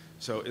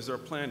 So is there a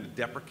plan to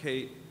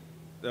deprecate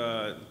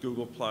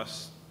Google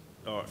Plus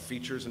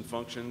features and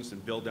functions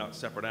and build out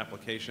separate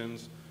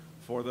applications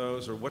for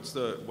those, or what's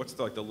the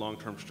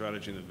long-term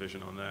strategy and the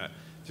vision on that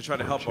to try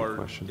to help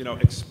our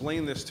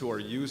explain this to our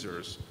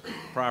users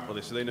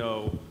properly so they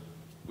know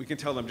we can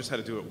tell them just how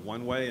to do it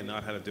one way and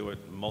not how to do it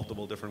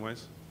multiple different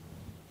ways?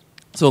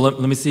 So let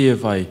me see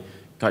if I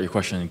got your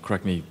question and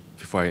correct me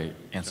before I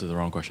answer the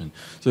wrong question.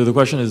 So the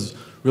question is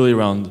really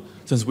around,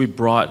 since we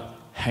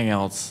brought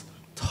Hangouts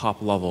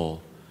top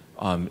level,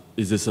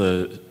 is this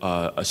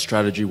a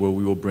strategy where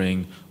we will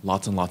bring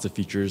lots and lots of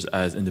features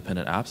as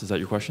independent apps? Is that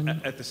your question?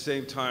 At the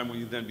same time, will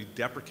you then be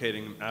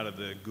deprecating them out of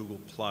the Google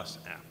Plus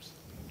apps?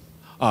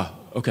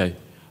 Okay.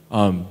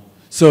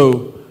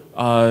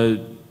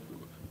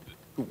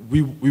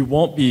 We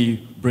won't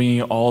be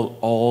bringing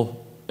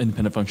all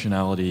independent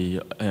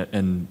functionality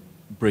and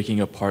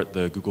breaking apart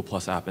the Google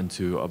Plus app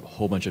into a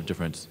whole bunch of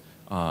different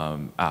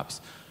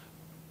apps.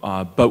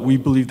 But we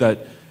believe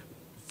that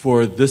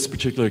for this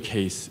particular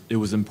case, it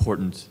was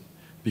important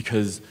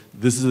because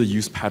this is a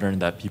use pattern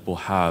that people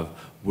have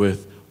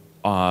with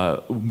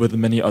the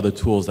many other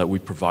tools that we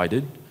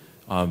provided,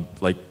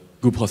 like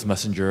Google Plus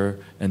Messenger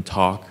and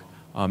Talk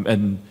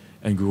and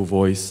Google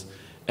Voice.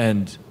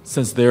 And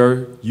since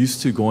they're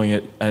used to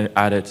going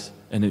at it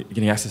and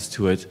getting access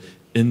to it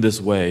in this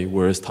way,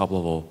 where it's top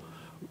level,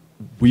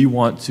 we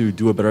want to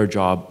do a better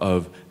job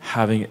of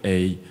having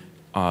a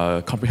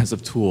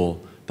comprehensive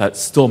tool that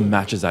still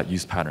matches that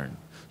use pattern.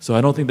 So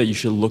I don't think that you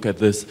should look at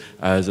this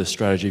as a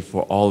strategy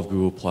for all of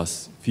Google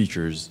Plus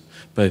features,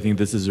 but I think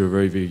this is a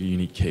very, very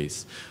unique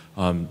case.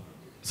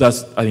 So I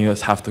think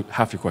that's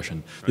half your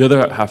question. The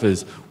other half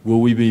is, will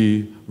we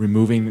be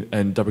removing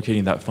and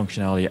deprecating that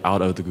functionality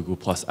out of the Google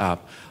Plus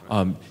app?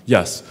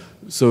 Yes.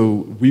 So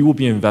we will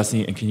be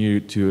investing and continue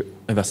to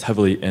invest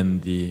heavily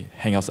in the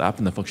Hangouts app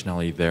and the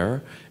functionality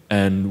there,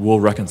 and we'll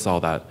reconcile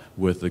that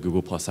with the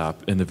Google Plus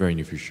app in the very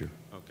near future.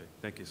 Okay,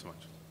 thank you so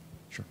much.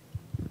 Sure.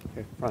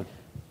 Okay, Ron.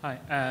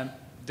 Hi.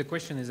 The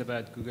question is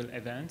about Google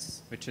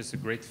Events, which is a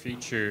great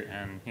feature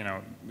and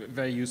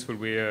very useful.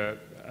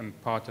 I'm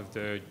part of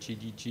the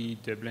GDG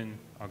Dublin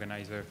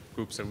organizer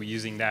group, so we're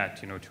using that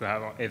to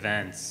have our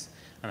events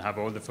and have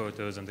all the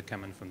photos and the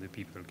comment from the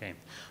people who came.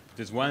 But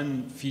there's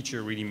one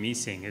feature really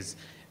missing is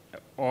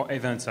our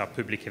events are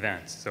public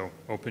events, so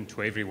open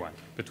to everyone.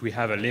 But we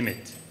have a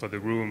limit for the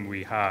room.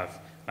 We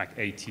have like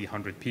 80,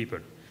 100 people,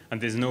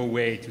 and there's no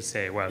way to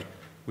say, well,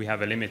 we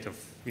have a limit of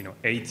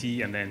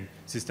 80 and then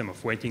system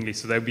of waiting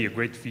list. So that would be a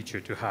great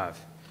feature to have.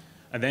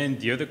 And then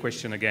the other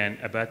question again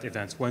about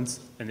events. Once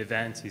an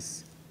event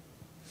is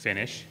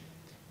finished,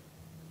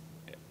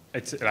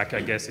 it's like,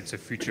 I guess it's a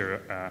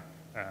future,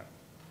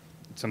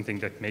 something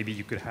that maybe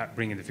you could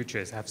bring in the future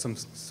is have some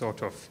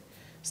sort of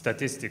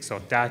statistics or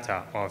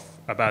data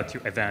about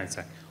your events.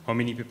 Like how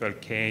many people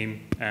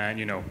came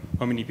and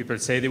how many people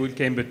say they will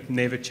came but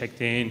never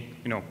checked in,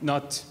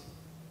 not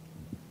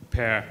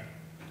per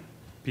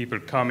people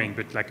coming,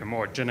 but like a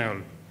more general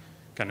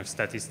kind of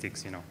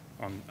statistics,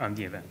 on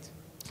the event.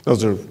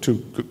 Those are two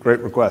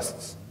great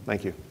requests.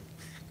 Thank you.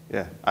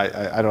 Yeah,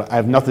 I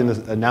have nothing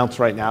to announce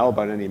right now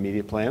about any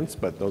immediate plans,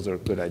 but those are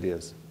good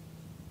ideas.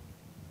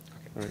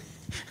 Okay. All right.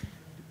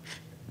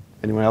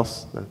 Anyone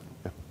else? No?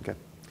 Yeah. Okay.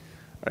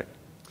 All right.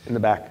 In the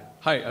back.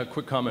 Hi, a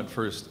quick comment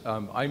first.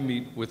 I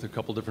meet with a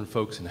couple different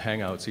folks in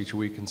Hangouts each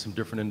week in some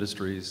different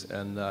industries,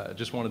 and I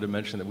just wanted to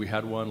mention that we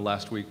had one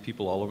last week,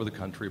 people all over the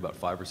country, about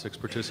 5 or 6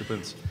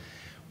 participants.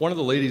 One of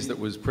the ladies that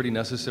was pretty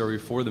necessary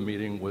for the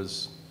meeting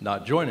was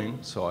not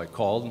joining, so I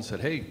called and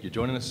said, hey, you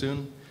joining us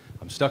soon?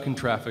 I'm stuck in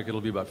traffic,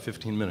 it'll be about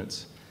 15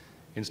 minutes.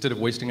 Instead of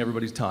wasting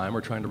everybody's time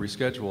or trying to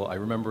reschedule, I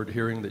remembered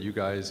hearing that you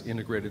guys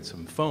integrated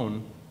some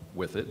phone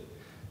with it.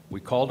 We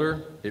called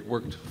her, it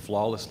worked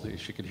flawlessly.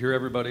 She could hear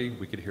everybody,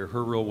 we could hear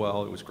her real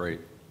well, it was great.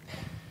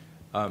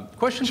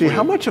 Question Chee,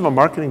 how much of a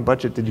marketing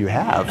budget did you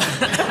have?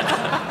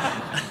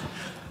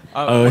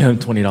 We have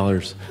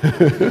 $20.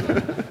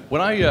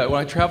 When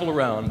I travel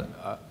around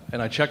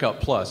and I check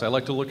out Plus, I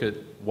like to look at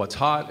what's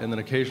hot, and then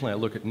occasionally I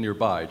look at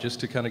nearby,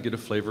 just to kind of get a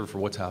flavor for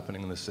what's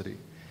happening in the city.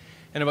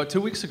 And about 2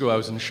 weeks ago, I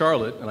was in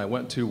Charlotte, and I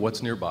went to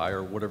What's Nearby,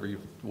 or whatever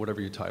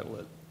you title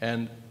it,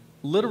 and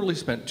literally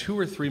spent 2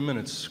 or 3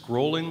 minutes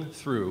scrolling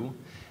through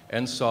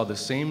and saw the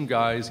same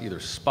guy's either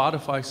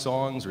Spotify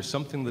songs or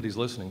something that he's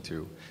listening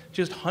to.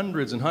 Just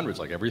hundreds and hundreds,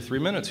 like every 3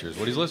 minutes, here's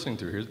what he's listening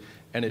to.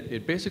 And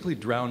it basically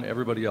drowned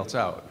everybody else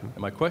out. And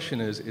my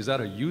question is that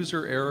a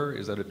user error?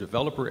 Is that a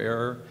developer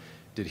error?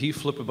 Did he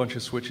flip a bunch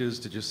of switches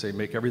to just say,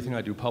 make everything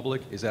I do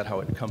public? Is that how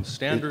it becomes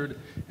standard?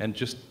 And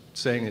just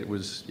saying it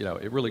was,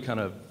 it really kind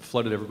of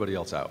flooded everybody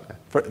else out.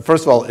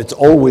 First of all, it's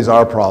always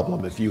our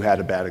problem if you had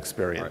a bad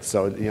experience. Right.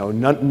 So,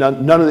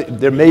 none of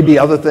there may be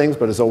other things,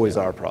 but it's always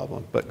our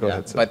problem. But go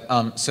ahead, Seth.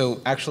 But so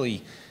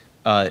actually,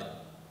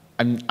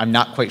 I'm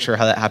not quite sure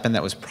how that happened.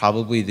 That was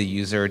probably the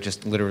user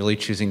just literally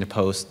choosing to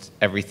post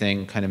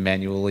everything kind of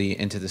manually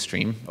into the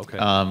stream. Okay.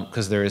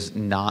 Because there is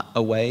not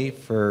a way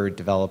for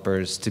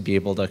developers to be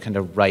able to kind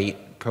of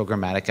write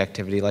programmatic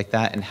activity like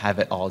that and have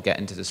it all get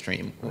into the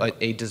stream. Right.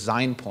 A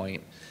design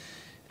point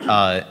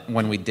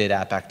when we did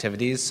app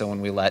activities, so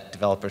when we let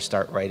developers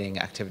start writing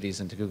activities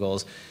into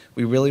Google's,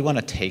 we really want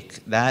to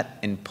take that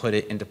and put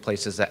it into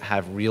places that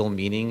have real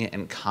meaning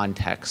and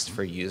context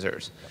for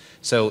users.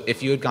 So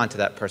if you had gone to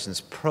that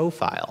person's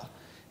profile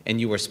and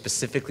you were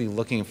specifically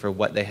looking for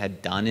what they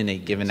had done in a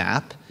given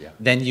app,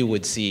 then you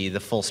would see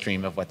the full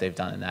stream of what they've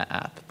done in that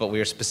app. But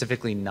we are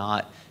specifically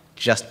not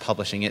just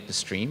publishing it to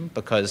stream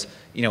because,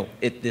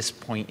 at this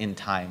point in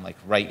time, like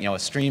a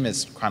stream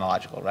is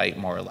chronological, right,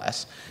 more or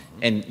less.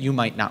 And you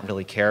might not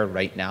really care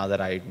right now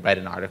that I read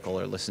an article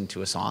or listened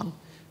to a song.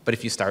 But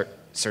if you start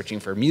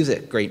searching for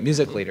music, great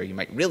music later, you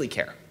might really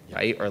care.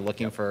 Right? Or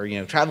looking for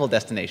travel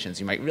destinations,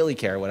 you might really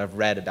care what I've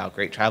read about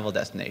great travel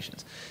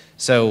destinations.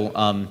 So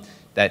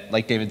that,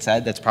 like David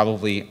said, that's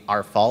probably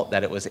our fault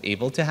that it was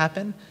able to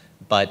happen,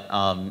 but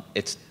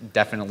it's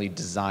definitely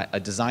a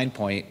design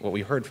point. What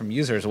we heard from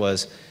users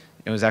was,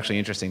 it was actually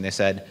interesting. They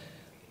said,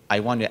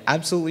 I want to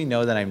absolutely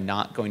know that I'm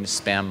not going to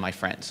spam my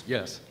friends.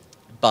 Yes.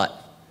 But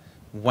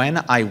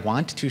when I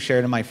want to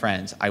share to my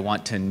friends, I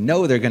want to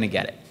know they're going to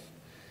get it.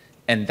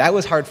 And that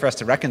was hard for us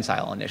to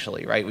reconcile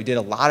initially, right? We did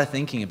a lot of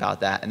thinking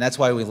about that, and that's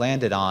why we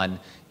landed on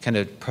kind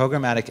of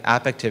programmatic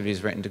app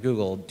activities written to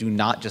Google do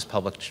not just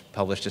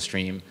publish to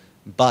stream,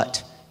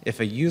 but if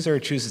a user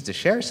chooses to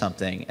share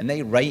something and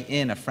they write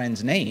in a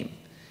friend's name,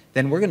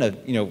 then we're going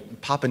to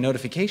pop a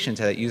notification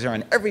to that user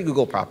on every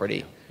Google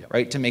property,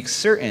 right, to make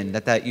certain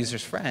that that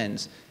user's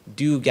friends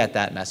do get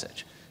that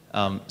message.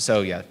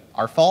 So yeah,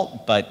 our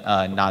fault, but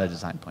not a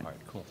design point. All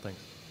right, cool, thanks.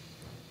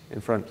 In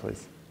front,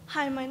 please.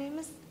 Hi, my name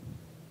is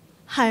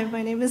Hi,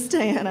 my name is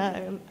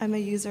Diana. I'm a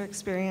user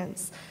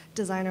experience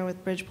designer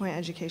with Bridgepoint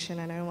Education,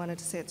 and I wanted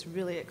to say it's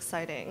really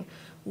exciting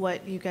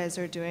what you guys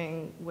are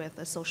doing with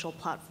a social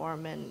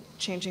platform and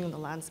changing the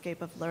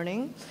landscape of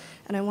learning.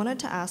 And I wanted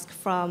to ask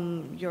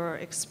from your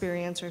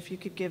experience, or if you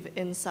could give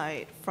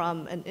insight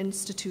from an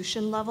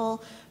institution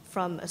level,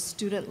 from a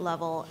student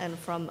level, and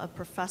from a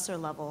professor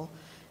level,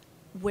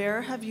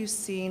 where have you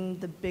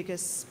seen the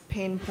biggest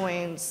pain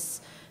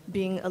points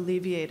being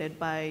alleviated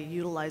by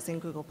utilizing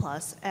Google+,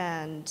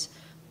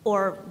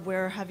 or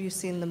where have you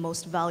seen the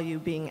most value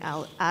being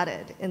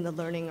added in the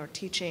learning or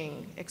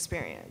teaching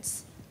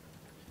experience?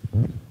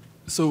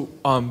 So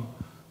I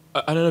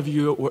don't know if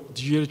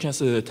did you get a chance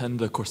to attend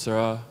the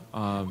Coursera?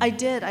 I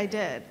did.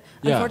 Yeah.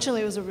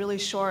 Unfortunately, it was a really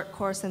short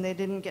course and they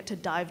didn't get to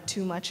dive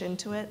too much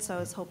into it, so I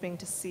was hoping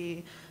to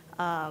see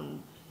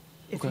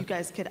if you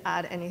guys could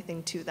add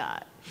anything to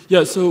that.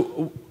 Yeah,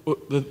 so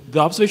the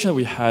observation that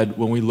we had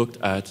when we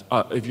looked at,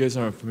 if you guys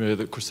aren't familiar,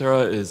 the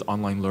Coursera is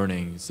online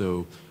learning,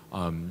 so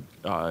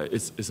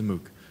it's a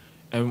MOOC.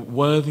 And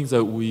one of the things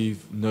that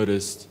we've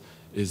noticed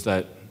is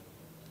that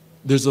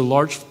there's a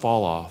large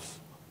fall off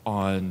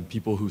on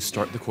people who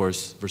start the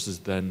course versus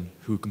then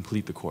who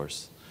complete the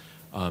course.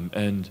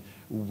 And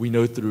we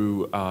know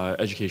through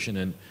education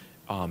and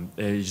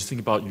you just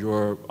think about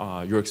your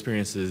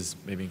experiences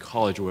maybe in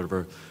college or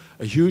whatever,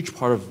 a huge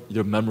part of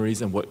your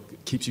memories and what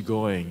keeps you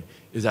going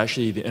is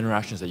actually the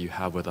interactions that you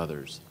have with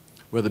others,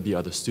 whether it be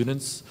other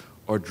students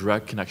or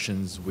direct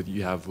connections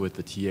you have with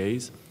the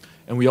TAs.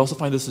 And we also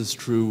find this is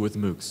true with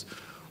MOOCs.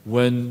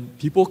 When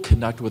people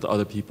connect with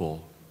other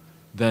people,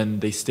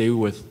 then they stay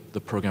with the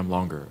program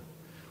longer.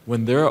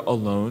 When they're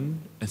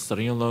alone and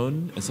studying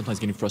alone and sometimes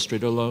getting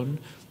frustrated alone,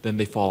 then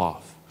they fall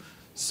off.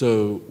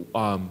 So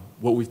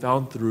what we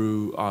found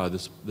through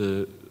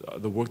the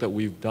work that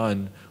we've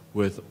done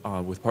with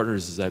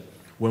partners is that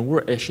when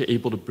we're actually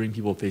able to bring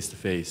people face to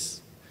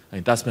face, I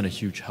mean, that's been a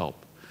huge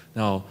help.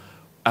 Now,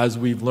 as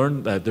we've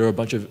learned that there are a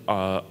bunch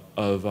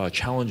of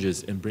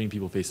challenges in bringing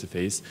people face to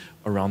face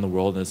around the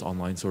world in this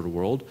online sort of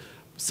world,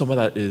 some of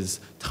that is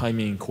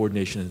timing,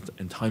 coordination,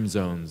 and time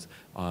zones,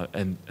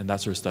 and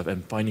that sort of stuff,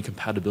 and finding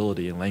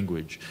compatibility in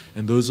language.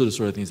 And those are the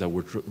sort of things that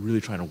we're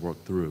really trying to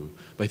work through.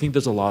 But I think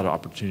there's a lot of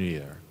opportunity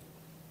there.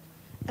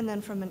 And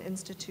then from an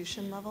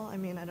institution level, I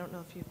mean, I don't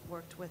know if you've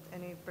worked with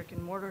any brick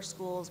and mortar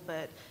schools,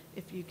 but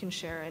if you can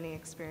share any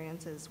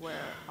experiences where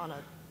on a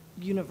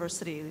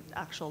university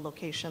actual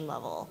location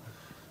level.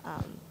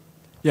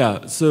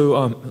 Yeah,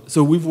 so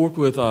we've worked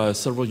with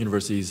several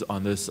universities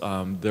on this.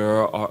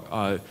 There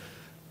are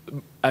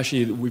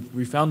actually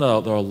we found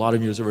out there are a lot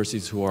of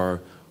universities who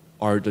are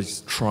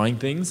just trying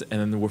things,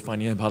 and then we're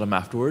finding out about them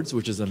afterwards,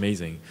 which is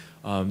amazing.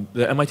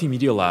 The MIT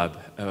Media Lab,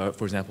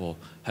 for example,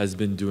 has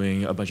been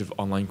doing a bunch of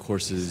online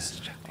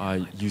courses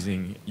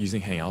using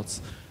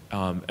Hangouts,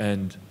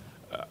 and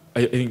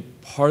I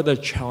think part of the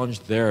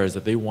challenge there is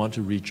that they want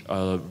to reach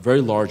a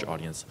very large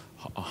audience,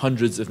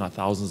 hundreds if not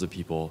thousands of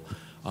people.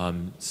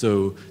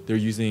 So they're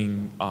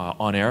using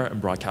on-air and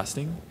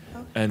broadcasting,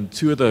 and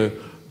two of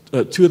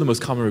the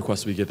most common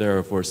requests we get there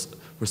are for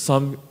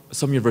some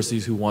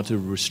universities who want to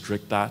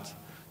restrict that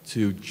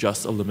to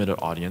just a limited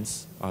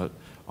audience.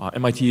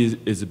 MIT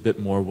is a bit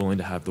more willing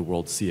to have the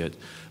world see it.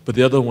 But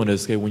the other one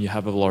is, okay, when you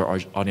have a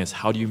large audience,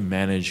 how do you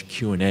manage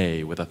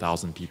Q&A with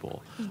 1,000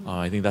 people?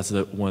 I think that's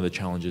one of the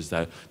challenges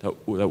that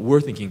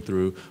we're thinking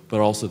through, but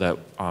also that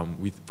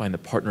we find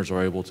that partners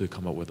are able to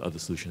come up with other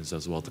solutions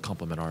as well to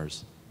complement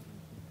ours.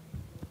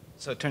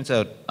 So it turns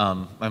out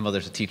my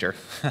mother's a teacher.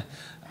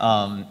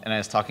 And I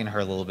was talking to her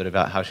a little bit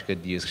about how she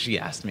could use, she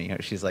asked me,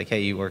 she's like,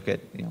 hey, you work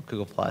at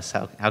Google+,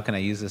 how can I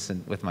use this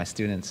with my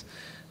students?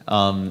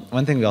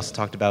 One thing we also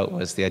talked about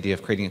was the idea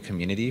of creating a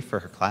community for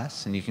her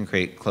class, and you can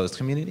create closed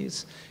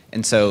communities.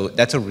 And so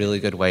that's a really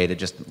good way to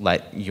just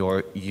let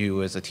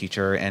you as a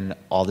teacher and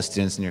all the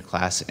students in your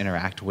class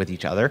interact with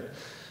each other.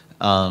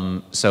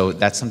 So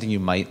that's something you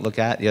might look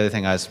at. The other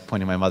thing I was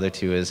pointing my mother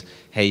to is,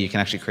 hey, you can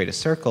actually create a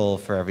circle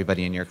for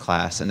everybody in your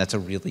class, and that's a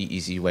really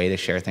easy way to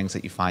share things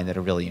that you find that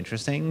are really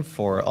interesting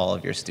for all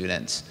of your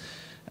students.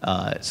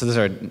 So those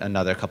are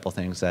another couple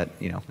things that,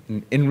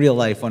 in real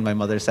life, when my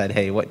mother said,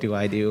 hey, what do?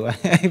 I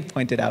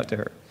pointed out to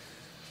her.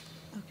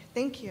 Okay,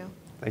 thank you.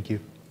 Thank you.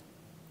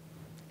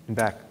 And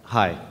back.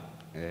 Hi.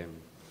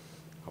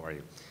 How are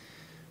you?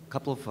 A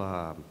couple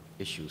of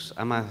issues.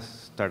 I'm a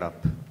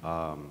startup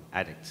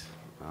addict.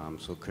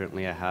 So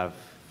currently I have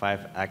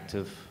 5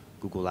 active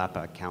Google App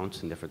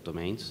accounts in different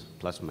domains,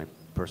 plus my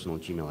personal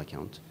Gmail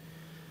account.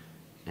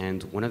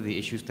 And one of the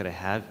issues that I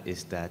have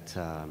is that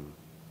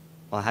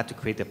well, I had to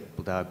create the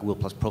Google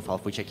Plus profile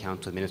for each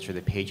account to administer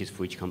the pages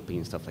for each company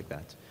and stuff like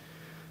that.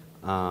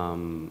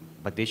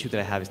 But the issue that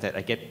I have is that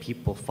I get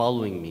people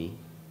following me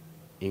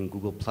in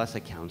Google Plus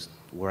accounts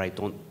where I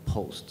don't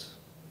post.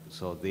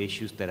 So the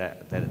issues that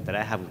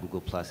I have with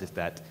Google Plus is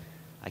that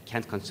I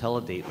can't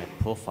consolidate my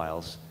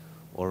profiles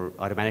or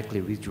automatically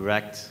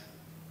redirect,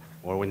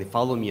 or when they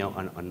follow me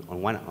on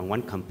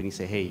one company,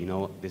 say, hey,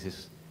 this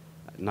is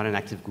not an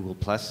active Google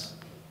Plus.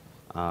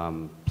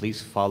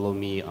 Please follow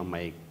me on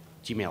my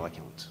Gmail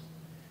account.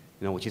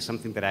 which is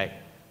something that I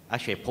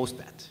post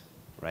that,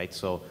 right?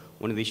 So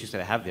one of the issues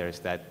that I have there is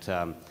that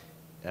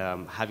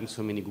having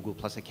so many Google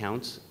Plus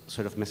accounts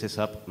sort of messes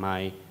up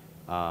my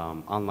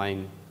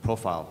online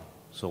profile.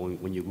 So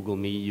when you Google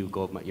me,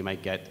 you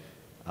might get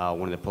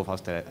one of the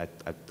profiles that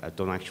I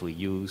don't actually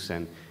use,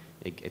 and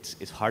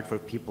it's hard for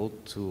people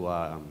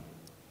to,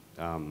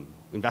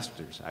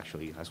 investors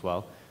actually as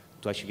well,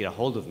 to actually get a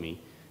hold of me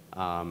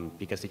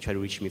because they try to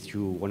reach me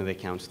through one of the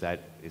accounts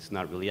that is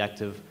not really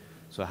active.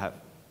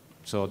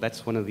 So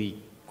that's one of the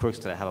quirks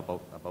that I have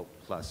about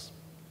Plus,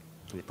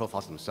 the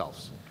profiles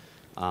themselves.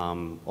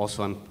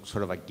 Also, I'm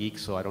sort of a geek,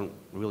 so I don't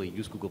really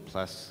use Google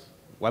Plus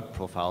web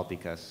profile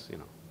because,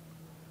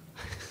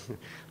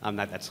 I'm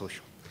not that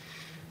social.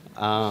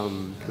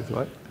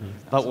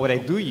 But what I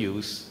do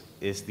use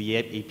is the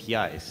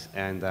APIs,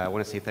 and I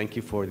want to say thank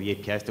you for the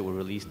APIs that were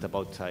released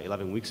about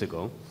 11 weeks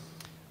ago.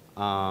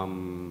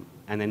 And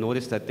I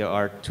noticed that there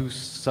are two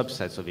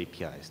subsets of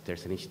APIs.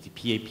 There's an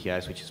HTTP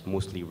APIs, which is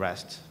mostly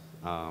REST,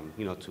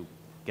 to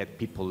get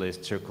people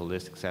lists, circle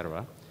lists,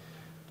 etc.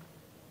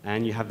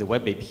 And you have the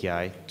web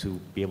API to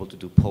be able to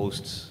do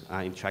posts,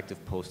 interactive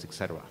posts,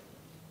 etc.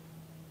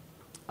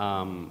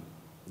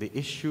 The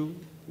issue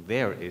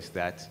there is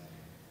that,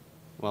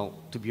 well,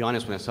 to be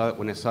honest,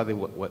 when I saw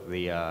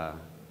the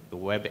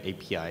web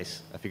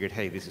APIs, I figured,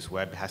 hey, this is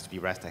web, it has to be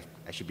REST.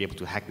 I should be able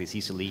to hack this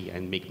easily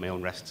and make my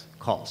own REST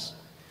calls.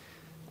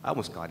 I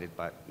almost got it,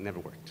 but it never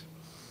worked.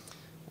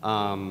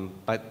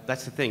 But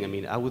that's the thing. I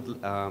mean, I would,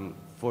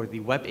 for the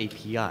web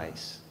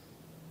APIs,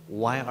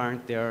 why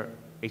aren't there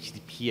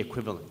HTTP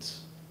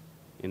equivalents?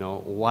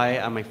 Why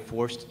am I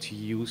forced to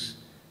use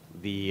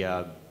the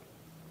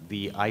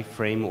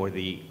iframe or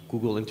the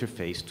Google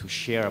interface to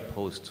share a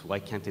post? Why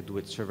can't I do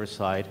it server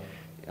side?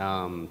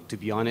 To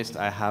be honest,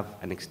 I have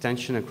an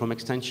extension, a Chrome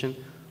extension,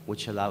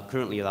 which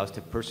currently allows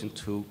the person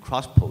to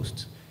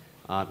cross-post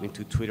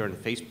into Twitter and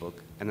Facebook.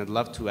 And I'd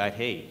love to add,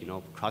 hey,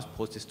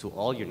 cross-post this to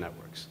all your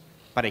networks.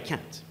 But I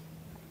can't.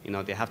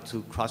 They have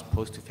to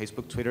cross-post to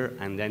Facebook, Twitter,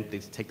 and then they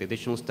take the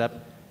additional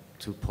step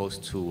to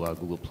post to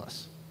Google+.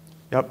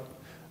 Yep.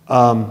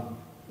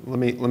 Let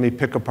me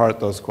pick apart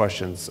those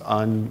questions.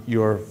 On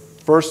your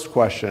first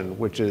question,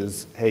 which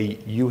is, hey,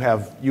 you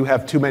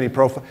have too many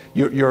profiles.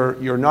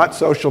 You're not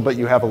social, but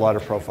you have a lot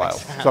of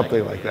profiles,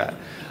 something like that.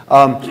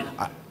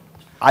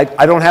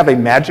 I don't have a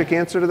magic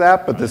answer to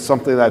that, but there's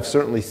something that I've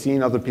certainly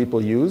seen other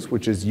people use,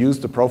 which is use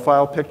the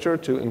profile picture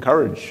to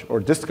encourage or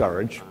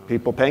discourage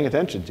people paying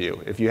attention to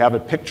you. If you have a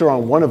picture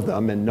on one of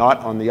them and not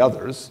on the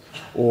others,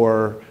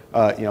 or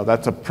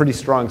that's a pretty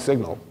strong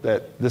signal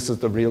that this is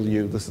the real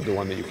you, this is the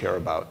one that you care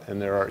about.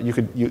 And there are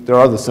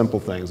other simple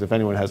things, if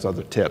anyone has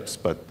other tips,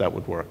 but that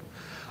would work.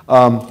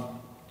 On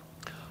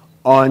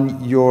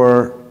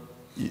your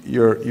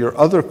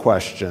other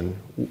question,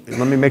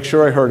 let me make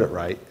sure I heard it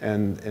right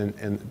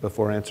and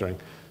before answering.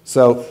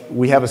 So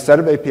we have a set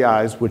of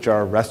APIs which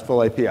are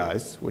RESTful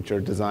APIs, which are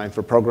designed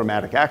for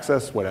programmatic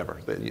access, whatever.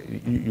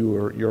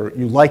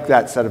 You like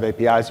that set of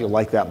APIs, you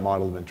like that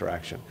model of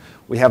interaction.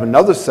 We have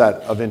another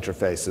set of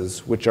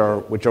interfaces which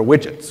are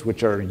widgets,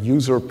 which are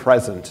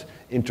user-present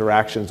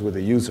interactions with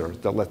a user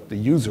that let the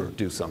user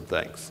do some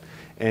things.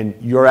 And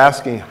you're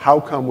asking, how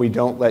come we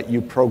don't let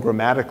you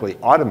programmatically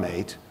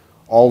automate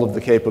all of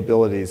the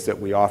capabilities that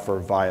we offer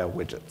via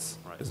widgets?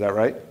 Is that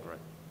right? Right.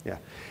 Yeah.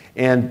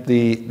 And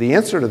the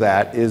answer to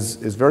that is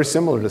very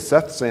similar to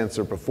Seth's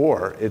answer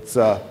before. It's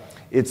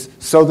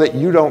so that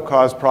you don't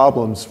cause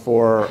problems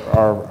for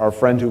our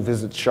friend who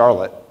visits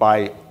Charlotte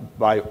by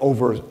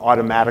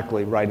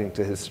automatically writing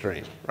to his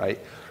stream, right?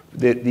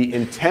 The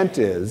intent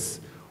is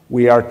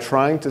we are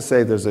trying to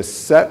say there's a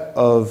set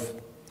of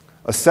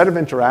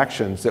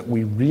interactions that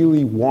we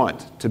really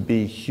want to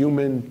be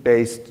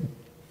human-based,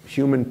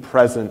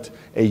 human-present,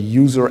 a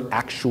user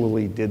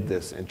actually did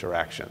this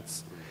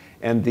interactions.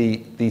 And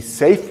the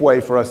safe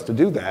way for us to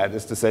do that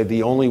is to say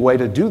the only way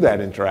to do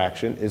that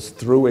interaction is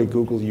through a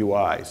Google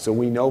UI. So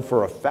we know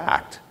for a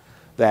fact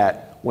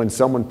that when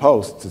someone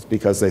posts, it's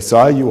because they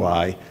saw a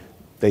UI,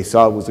 they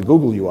saw it was a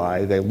Google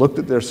UI, they looked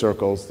at their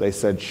circles, they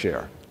said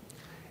share.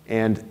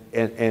 And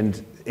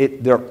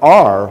there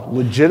are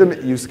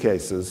legitimate use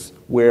cases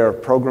where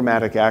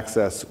programmatic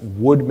access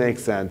would make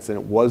sense and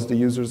it was the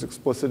user's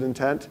explicit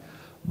intent,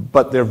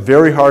 but they're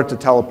very hard to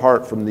tell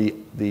apart from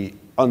the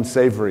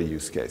unsavory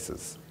use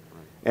cases.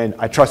 And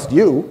I trust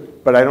you,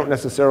 but I don't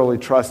necessarily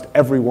trust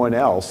everyone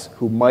else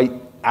who might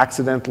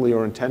accidentally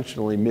or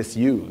intentionally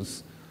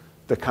misuse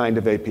the kind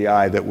of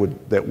API that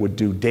would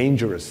do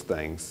dangerous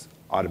things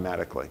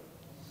automatically.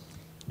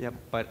 Yeah,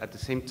 but at the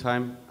same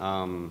time,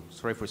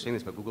 sorry for saying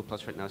this, but Google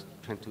Plus right now is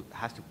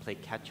has to play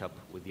catch up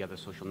with the other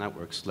social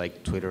networks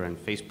like Twitter and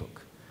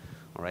Facebook.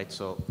 All right,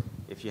 so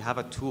if you have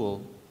a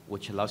tool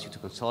which allows you to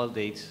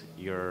consolidate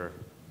your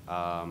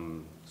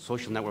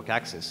social network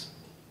access,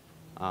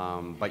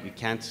 but you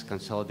can't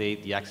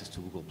consolidate the access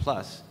to Google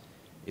Plus,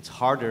 it's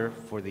harder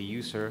for the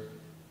user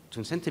to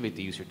incentivize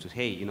the user to,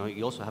 hey,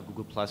 you also have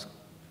Google Plus,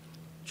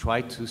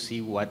 try to see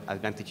what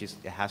advantages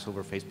it has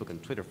over Facebook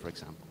and Twitter, for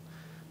example.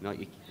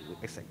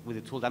 with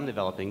the tool I'm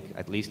developing,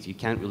 at least you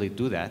can't really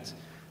do that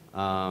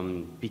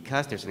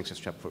because there's an extra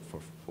step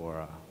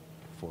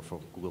for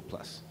Google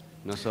Plus.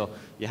 So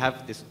you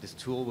have this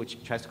tool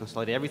which tries to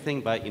consolidate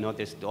everything, but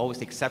there's always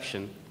the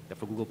exception that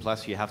for Google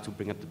Plus you have to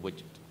bring up the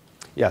widget.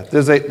 Yeah,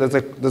 there's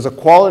a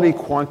quality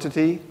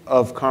quantity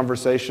of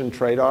conversation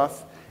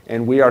trade-off,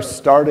 and we are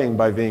starting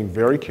by being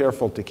very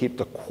careful to keep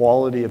the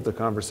quality of the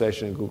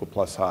conversation in Google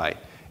Plus high.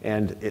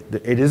 And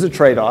it is a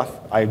trade-off.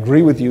 I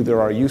agree with you.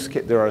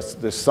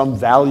 There's some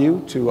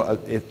value to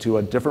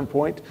a different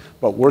point,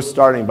 but we're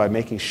starting by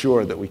making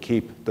sure that we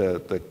keep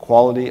the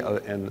quality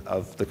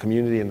of the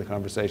community and the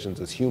conversations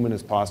as human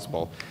as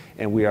possible.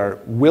 And we are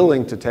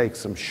willing to take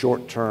some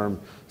short-term,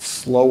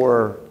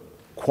 slower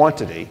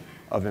quantity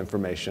of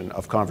information,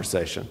 of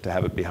conversation, to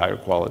have it be higher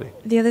quality.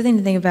 The other thing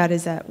to think about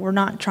is that we're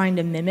not trying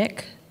to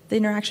mimic the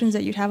interactions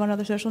that you'd have on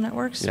other social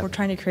networks. Yeah. We're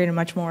trying to create a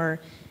much more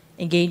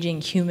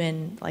engaging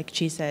human, like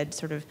Chee said,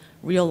 sort of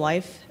real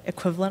life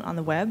equivalent on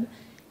the web.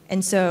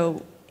 And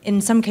so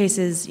in some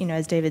cases,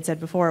 as David said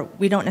before,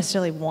 we don't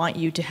necessarily want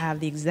you to have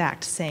the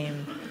exact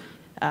same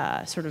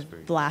sort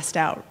of blast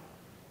out,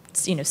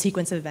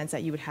 sequence of events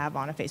that you would have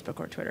on a Facebook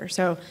or Twitter.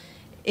 So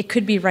it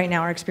could be right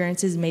now our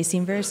experiences may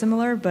seem very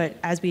similar, but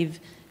as we've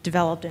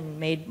developed and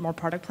made more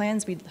product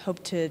plans, we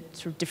hope to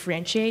sort of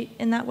differentiate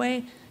in that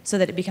way so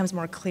that it becomes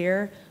more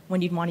clear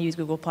when you'd want to use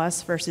Google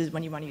Plus versus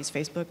when you want to use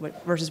Facebook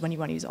versus when you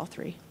want to use all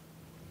three.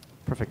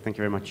 Perfect. Thank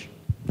you very much.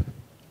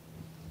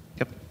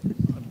 Yep.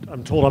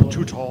 I'm told I'm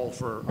too tall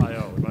for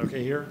I/O. Am I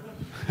okay here?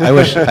 I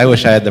wish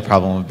I had the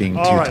problem of being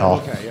too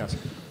tall. Okay, yes.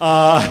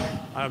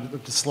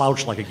 I'm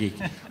slouched like a geek.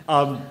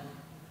 Love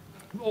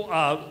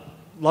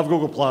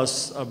Google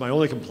Plus. My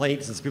only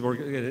complaint, since people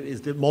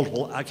is the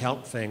multiple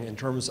account thing in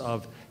terms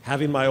of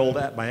having my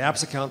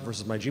apps account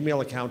versus my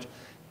Gmail account.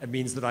 It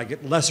means that I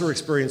get lesser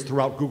experience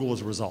throughout Google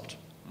as a result.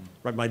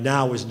 Right? My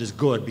now isn't as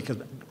good because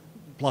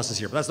Plus is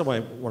here, but that's not why I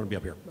want to be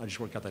up here. I just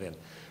want to cut that in.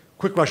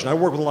 Quick question. I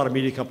work with a lot of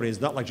media companies,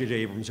 not like J.J.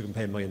 Abrams who can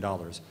pay $1 million,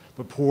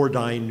 but poor,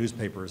 dying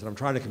newspapers, and I'm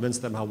trying to convince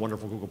them how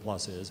wonderful Google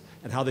Plus is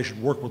and how they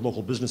should work with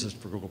local businesses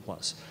for Google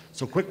Plus.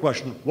 So quick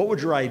question. What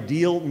would your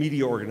ideal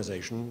media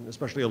organization,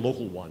 especially a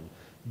local one,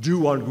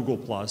 do on Google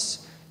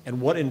Plus, and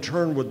what in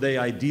turn would they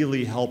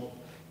ideally help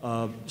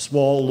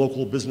small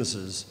local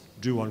businesses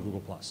do on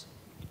Google Plus?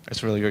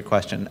 That's a really good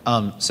question.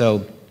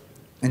 So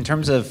in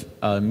terms of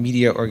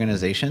media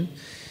organization,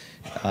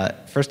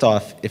 first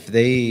off, if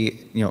they,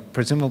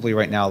 presumably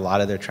right now a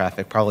lot of their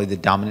traffic, probably the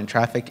dominant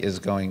traffic is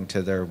going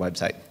to their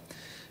website.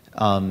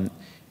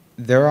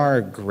 There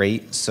are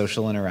great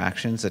social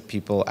interactions that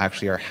people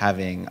actually are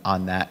having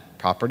on that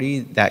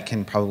property that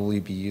can probably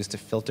be used to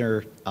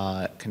filter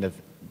kind of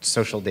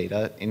social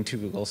data into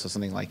Google. So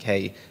something like,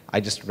 hey,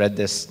 I just read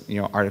this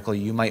article,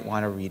 you might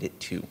want to read it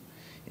too.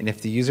 And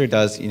if the user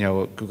does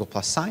Google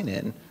Plus sign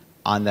in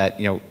on that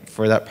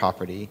for that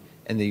property,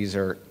 and the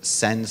user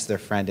sends their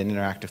friend an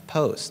interactive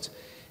post,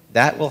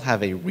 that will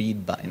have a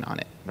read button on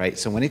it, right?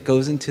 So when it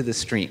goes into the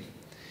stream,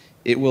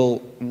 it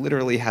will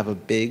literally have a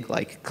big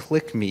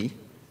click me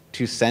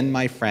to send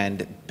my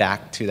friend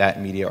back to that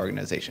media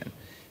organization.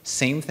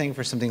 Same thing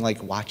for something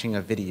like watching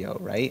a video,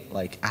 right?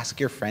 Like ask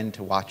your friend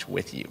to watch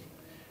with you,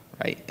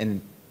 right?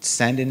 And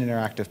send an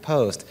interactive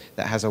post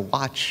that has a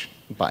watch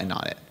button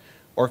on it.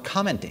 Or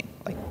commenting,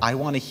 like I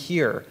want to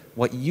hear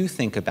what you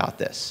think about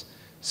this.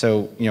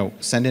 So,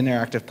 send an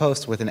interactive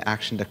post with an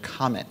action to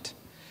comment.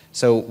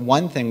 So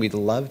one thing we'd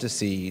love to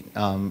see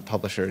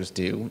publishers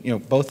do,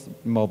 both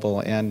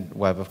mobile and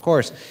web, of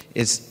course,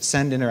 is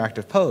send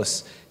interactive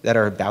posts that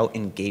are about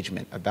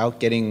engagement, about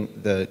getting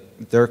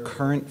their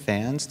current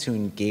fans to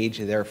engage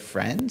their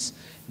friends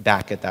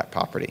back at that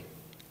property.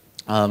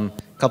 A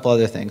couple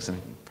other things,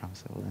 and I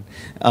promise I will end.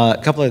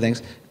 A couple other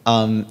things.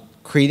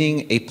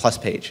 Creating a plus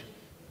page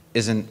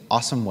is an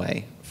awesome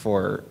way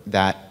for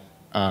that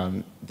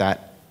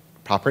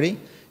property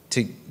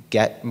to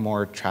get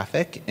more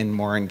traffic and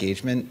more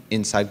engagement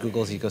inside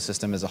Google's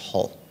ecosystem as a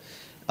whole.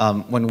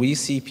 When we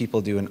see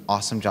people do an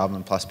awesome job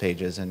on plus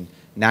pages, and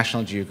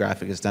National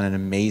Geographic has done an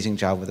amazing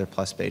job with their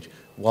plus page,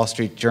 Wall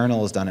Street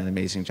Journal has done an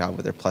amazing job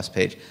with their plus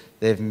page.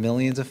 They have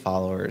millions of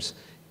followers,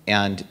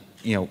 and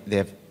they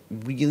have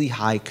really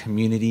high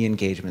community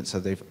engagement, so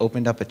they've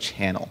opened up a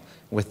channel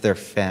with their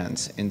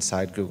fans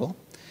inside Google.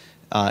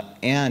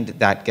 And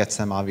that gets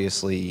them,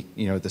 obviously,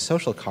 the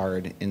social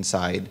card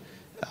inside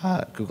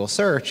Google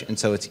search, and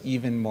so it's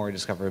even more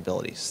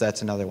discoverability. So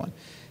that's another one.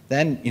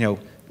 Then,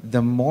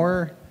 the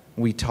more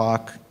we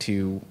talk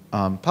to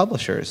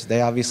publishers,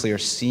 they obviously are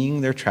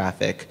seeing their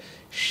traffic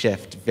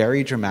shift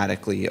very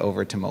dramatically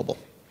over to mobile.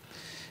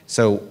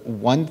 So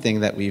one thing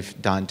that we've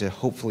done to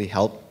hopefully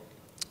help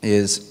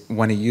is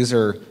when a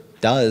user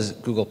does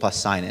Google Plus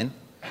sign in,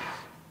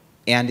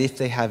 and if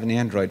they have an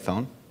Android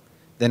phone,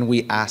 then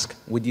we ask,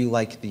 would you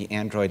like the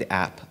Android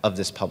app of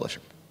this publisher?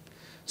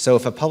 So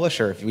if a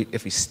publisher,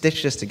 if we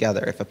stitch this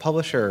together, if a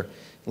publisher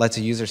lets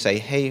a user say,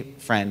 hey,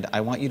 friend,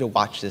 I want you to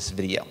watch this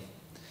video.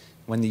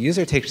 When the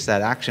user takes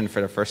that action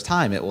for the first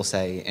time, it will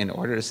say, in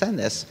order to send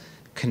this,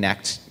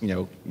 connect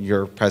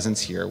your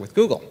presence here with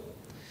Google.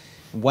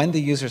 when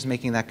the user is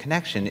making that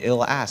connection,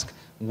 it'll ask,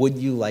 would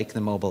you like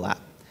the mobile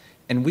app?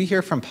 And we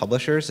hear from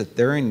publishers that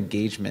their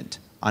engagement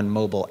on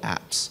mobile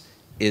apps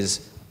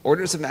is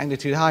orders of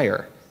magnitude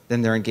higher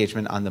than their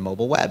engagement on the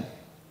mobile web.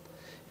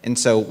 And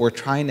so we're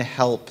trying to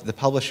help the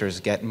publishers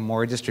get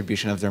more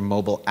distribution of their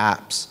mobile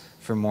apps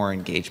for more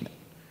engagement,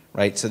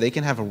 right? So they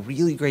can have a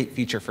really great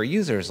feature for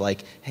users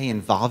like, hey,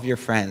 involve your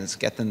friends,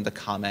 get them to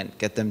comment,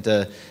 get them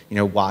to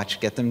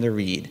watch, get them to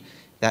read.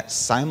 That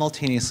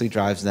simultaneously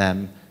drives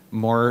them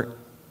more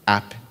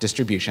app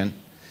distribution.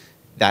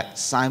 That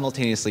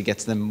simultaneously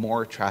gets them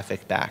more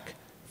traffic back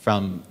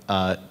from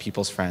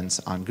people's friends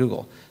on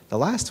Google. The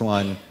last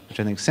one,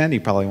 which I think Sandy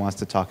probably wants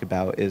to talk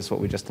about, is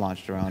what we just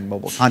launched around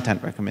mobile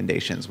content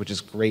recommendations, which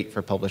is great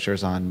for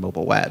publishers on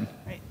mobile web.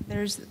 Right.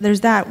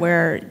 There's that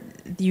where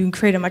you can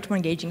create a much more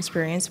engaging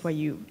experience where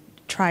you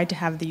try to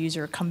have the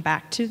user come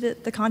back to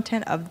the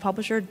content of the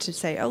publisher to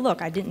say, oh,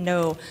 look, I didn't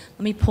know,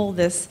 let me pull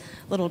this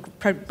little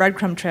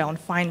breadcrumb trail and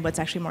find what's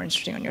actually more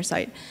interesting on your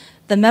site.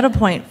 The meta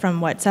point from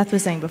what Seth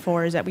was saying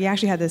before is that we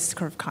actually had this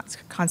sort of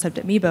concept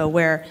at Meebo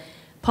where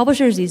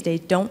publishers these days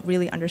don't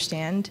really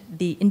understand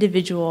the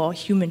individual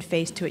human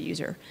face to a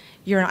user.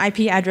 You're an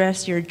IP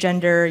address, your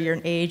gender, your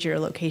age, your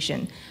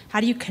location.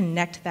 How do you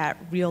connect that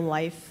real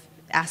life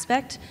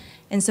aspect?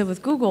 And so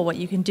with Google, what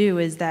you can do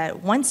is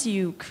that once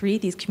you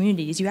create these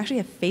communities, you actually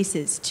have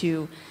faces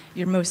to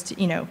your most,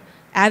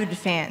 avid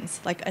fans.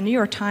 Like a New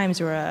York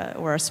Times or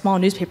a small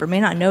newspaper may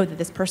not know that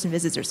this person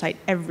visits their site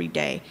every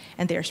day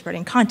and they are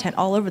spreading content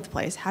all over the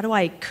place. How do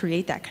I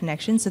create that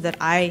connection so that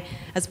I,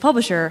 as a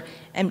publisher,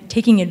 am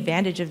taking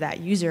advantage of that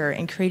user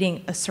and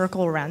creating a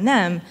circle around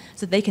them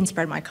so that they can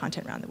spread my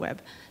content around the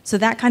web? So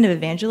that kind of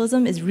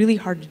evangelism is really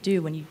hard to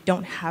do when you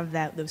don't have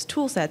those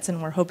tool sets,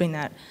 and we're hoping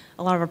that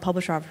a lot of our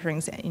publisher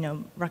offerings,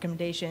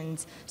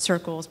 recommendations,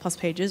 circles, plus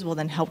pages will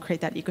then help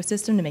create that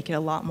ecosystem to make it a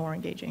lot more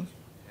engaging.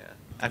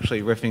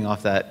 Actually, riffing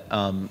off that,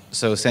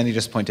 so Sandy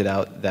just pointed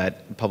out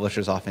that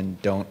publishers often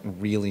don't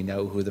really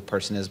know who the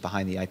person is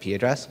behind the IP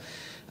address.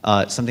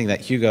 Something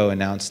that Hugo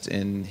announced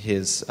in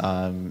his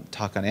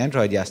talk on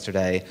Android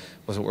yesterday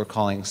was what we're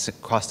calling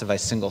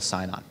cross-device single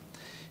sign-on.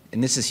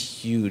 And this is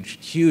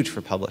huge, huge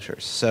for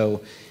publishers.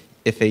 So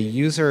if a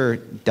user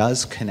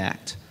does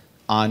connect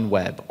on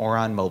web or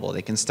on mobile,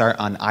 they can start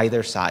on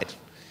either side.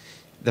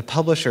 The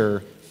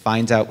publisher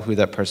finds out who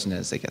that person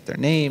is. They get their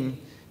name,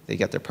 they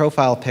get their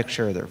profile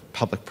picture, their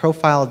public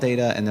profile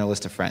data, and their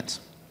list of friends.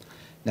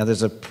 Now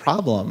there's a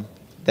problem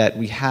that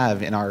we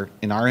have in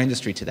our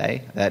industry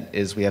today, that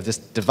is we have this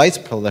device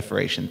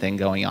proliferation thing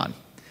going on.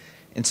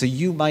 And so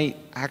you might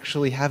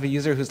actually have a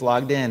user who's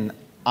logged in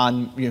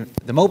on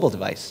the mobile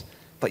device,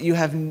 but you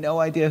have no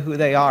idea who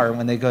they are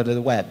when they go to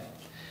the web.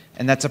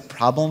 And that's a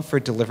problem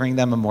for delivering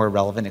them a more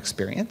relevant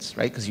experience,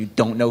 right? Because you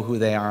don't know who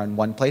they are in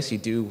one place, you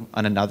do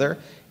on another.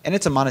 And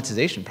it's a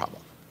monetization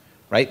problem,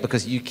 right?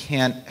 Because you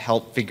can't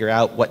help figure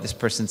out what this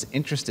person's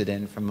interested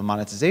in from a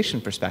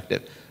monetization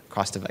perspective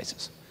across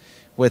devices.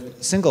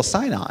 With single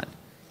sign-on,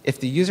 if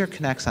the user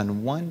connects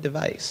on one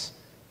device,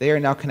 they are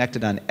now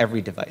connected on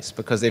every device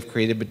because they've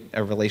created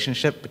a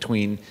relationship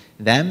between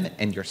them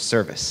and your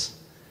service,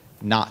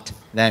 not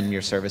them,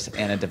 your service,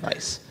 and a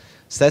device.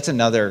 So that's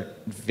another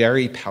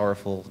very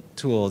powerful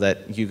tool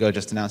that Hugo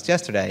just announced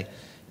yesterday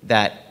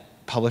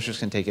that publishers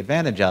can take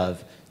advantage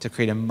of to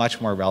create a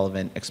much more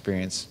relevant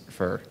experience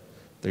for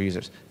their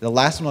users. The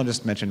last one I'll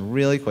just mention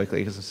really quickly,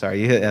 because I'm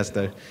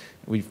sorry,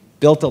 we've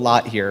built a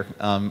lot here,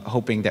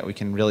 hoping that we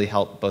can really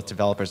help both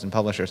developers and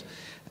publishers.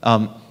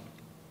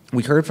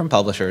 We heard from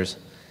publishers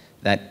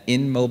that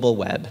in mobile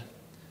web,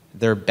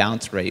 their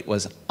bounce rate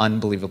was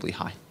unbelievably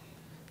high.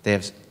 They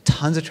have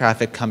tons of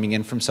traffic coming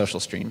in from social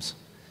streams,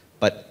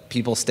 but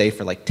people stay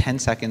for like 10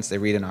 seconds, they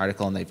read an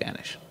article, and they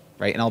vanish,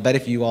 right? And I'll bet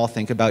if you all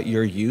think about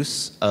your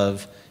use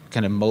of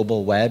kind of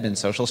mobile web and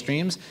social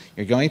streams,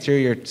 you're going through,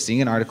 you're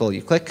seeing an article,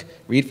 you click,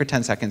 read for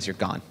 10 seconds, you're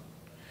gone,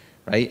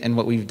 right? And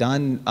what we've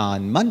done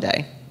on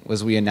Monday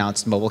was we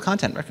announced mobile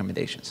content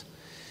recommendations.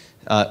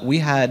 We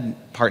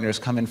had partners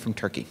come in from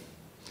Turkey.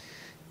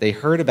 They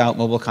heard about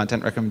mobile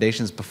content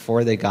recommendations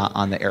before they got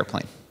on the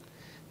airplane.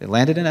 They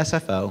landed in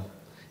SFO,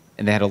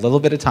 and they had a little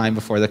bit of time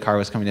before the car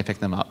was coming to pick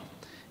them up.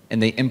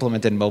 And they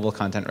implemented mobile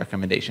content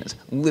recommendations,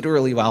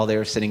 literally while they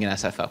were sitting in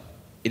SFO.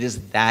 It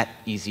is that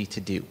easy to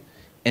do.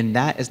 And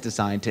that is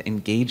designed to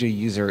engage a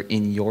user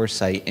in your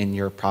site, in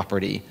your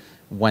property,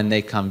 when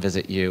they come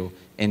visit you,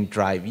 and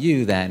drive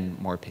you then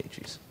more page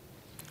views.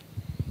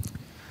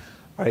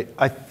 All right,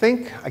 I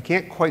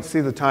can't quite see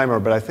the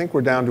timer, but I think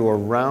we're down to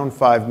around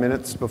 5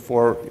 minutes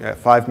before,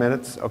 5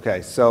 minutes?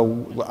 Okay,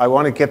 so I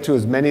want to get to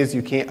as many as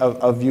you can,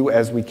 of you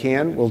as we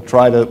can. We'll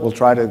try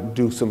to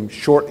do some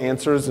short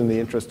answers in the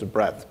interest of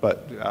breadth,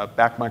 but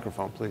back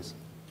microphone, please.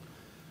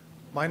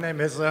 My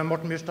name is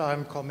Morten Myrstad.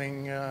 I'm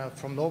coming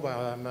from Norway.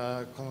 I'm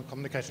a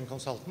communication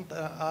consultant.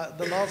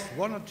 The last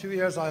 1 or 2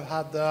 years, I've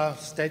had a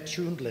stay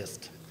tuned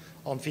list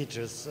on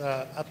features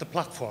at the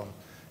platform.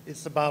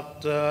 It's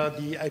about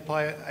the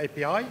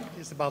API,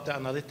 it's about the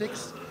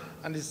analytics,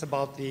 and it's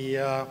about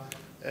the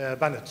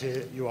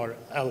vanity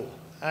URL.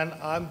 And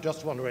I'm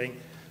just wondering,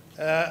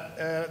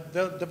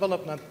 the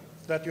development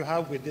that you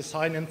have with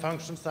design-in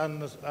functions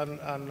and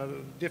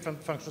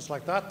different functions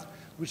like that,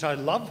 which I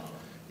love,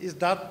 is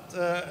that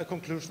a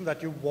conclusion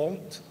that you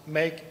won't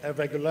make a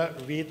regular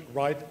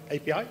read-write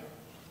API?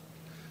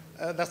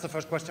 That's the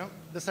first question.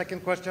 The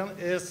second question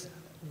is,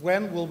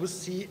 when will we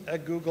see a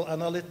Google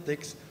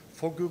Analytics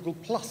for Google+?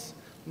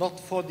 Not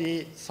for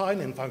the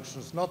sign-in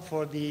functions, not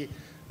for the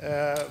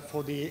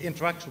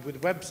interaction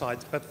with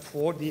websites, but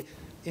for the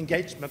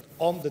engagement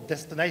on the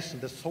destination,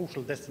 the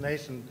social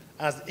destination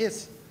as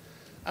is.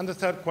 And the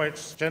third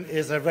question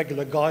is a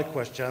regular guy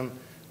question.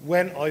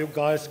 When are you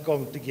guys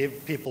going to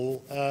give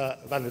people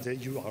vanity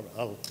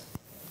URL?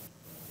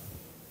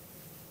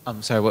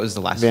 I'm sorry, what was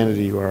the last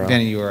Vanity URL.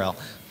 Vanity URL.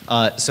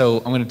 So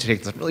I'm going to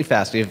take this really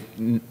fast. We have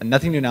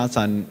nothing to announce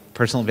on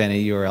personal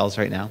vanity URLs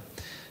right now.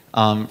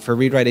 For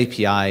read-write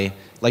API,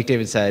 like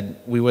David said,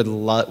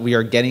 we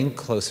are getting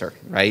closer,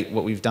 right?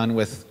 What we've done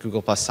with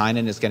Google Plus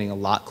sign-in is getting a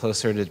lot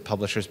closer to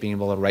publishers being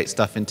able to write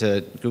stuff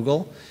into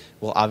Google.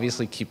 We'll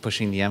obviously keep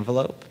pushing the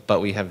envelope,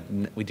 but we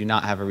do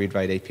not have a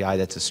read-write API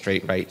that's a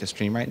straight write to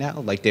stream right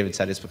now. Like David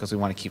said, it's because we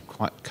want to keep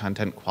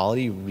content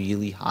quality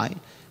really high.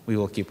 We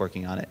will keep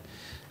working on it.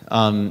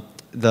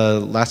 The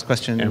last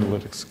question.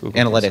 Analytics.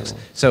 Google Analytics.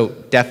 So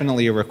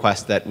definitely a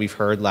request that we've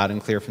heard loud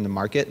and clear from the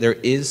market. There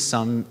is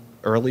some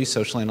early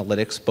social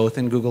analytics, both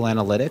in Google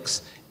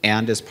Analytics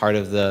and as part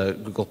of the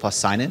Google Plus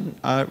sign-in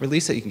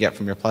release that you can get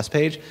from your Plus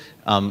page,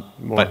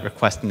 but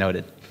request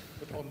noted.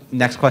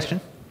 Next question.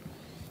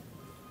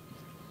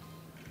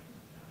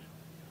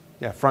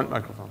 Yeah, front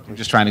microphone. I'm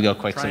just trying to go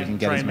quick so we can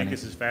get as Try and many. make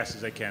this as fast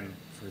as I can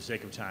for the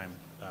sake of time.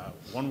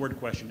 One-word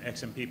question,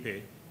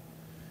 XMPP,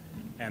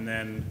 and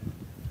then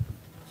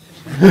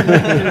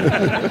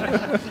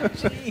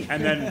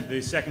and then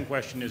the second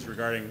question is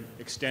regarding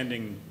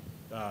extending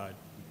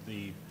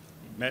the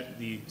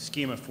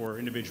schema for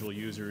individual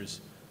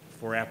users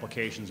for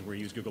applications where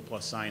you use Google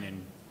Plus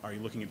sign-in. Are you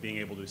looking at being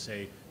able to,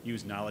 say,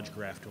 use Knowledge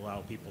Graph to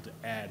allow people to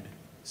add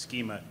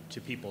schema to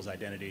people's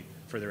identity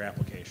for their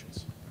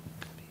applications?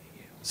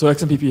 So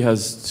XMPP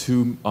has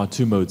two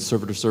modes,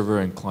 server-to-server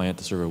and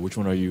client-to-server. Which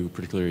one are you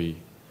particularly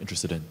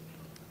interested in?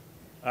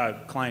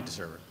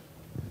 Client-to-server.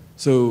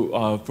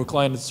 So for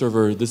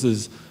client-to-server, this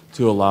is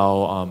to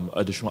allow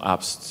additional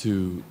apps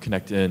to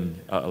connect in,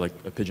 like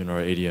a Pigeon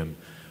or ADM.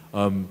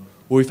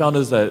 What we found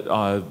is that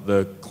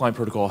the client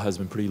protocol has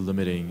been pretty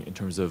limiting in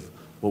terms of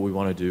what we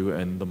want to do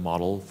and the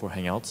model for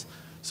Hangouts.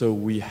 So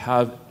we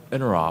have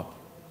interop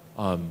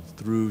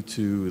through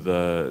to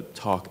the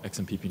Talk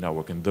XMPP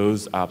network, and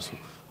those apps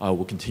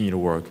will continue to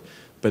work.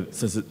 But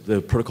since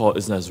the protocol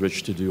isn't as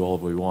rich to do all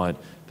of what we want,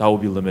 that will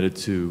be limited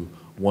to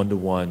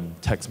one-to-one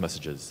text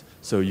messages.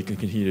 So you can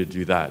continue to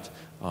do that,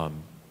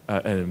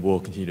 and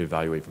we'll continue to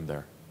evaluate from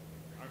there.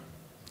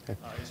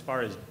 As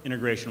far as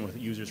integration with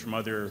users from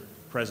other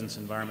presence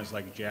environments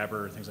like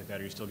Jabber or things like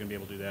that, are you still going to be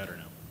able to do that or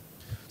no?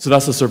 So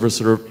that's a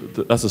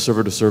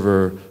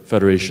server-to-server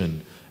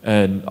federation,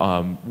 and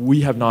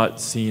we have not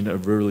seen a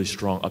really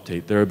strong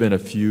uptake. There have been a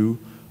few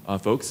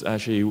folks.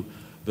 Actually,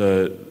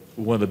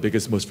 one of the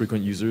biggest, most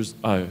frequent users,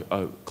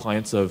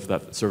 clients of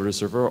that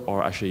server-to-server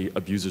are actually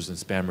abusers and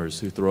spammers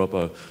who throw up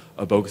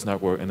a bogus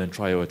network and then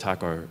try to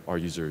attack our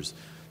users.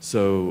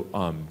 So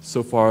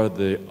so far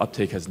the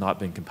uptake has not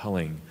been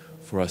compelling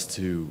for us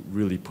to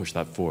really push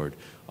that forward.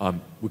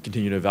 We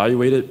continue to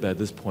evaluate it, but at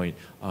this point,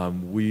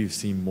 we've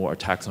seen more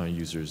attacks on our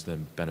users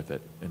than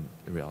benefit in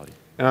reality.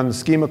 And on the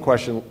schema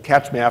question,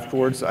 catch me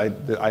afterwards. I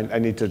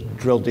need to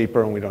drill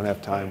deeper and we don't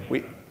have time.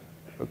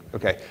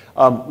 Okay.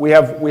 We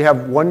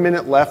have 1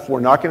 minute left. We're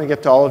not going to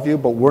get to all of you,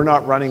 but we're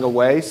not running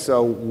away,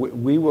 so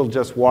we will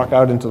just walk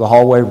out into the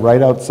hallway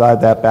right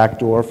outside that back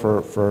door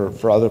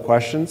for other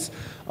questions.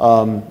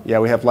 Yeah,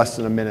 we have less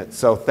than a minute.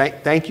 So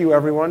thank you,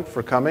 everyone,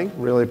 for coming.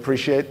 Really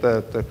appreciate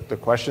the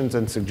questions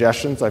and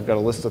suggestions. I've got a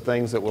list of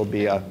things that we'll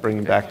be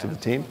bringing back to the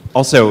team.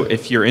 Also,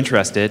 if you're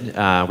interested,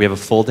 we have a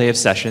full day of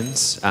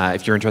sessions.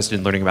 If you're interested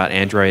in learning about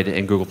Android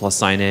and Google Plus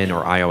sign-in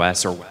or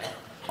iOS or web,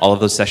 all of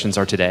those sessions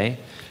are today.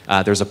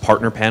 There's a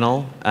partner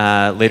panel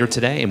later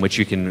today in which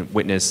you can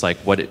witness like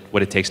what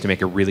it takes to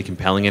make a really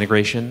compelling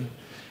integration.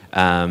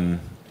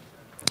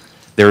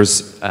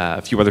 There's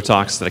a few other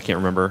talks that I can't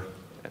remember.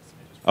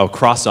 Oh,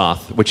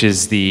 Cross-Auth, which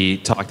is the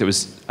talk that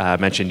was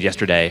mentioned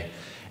yesterday,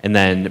 and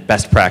then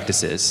best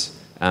practices,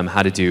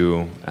 how to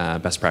do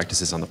best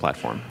practices on the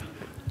platform.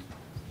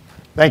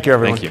 Thank you,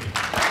 everyone. Thank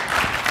you.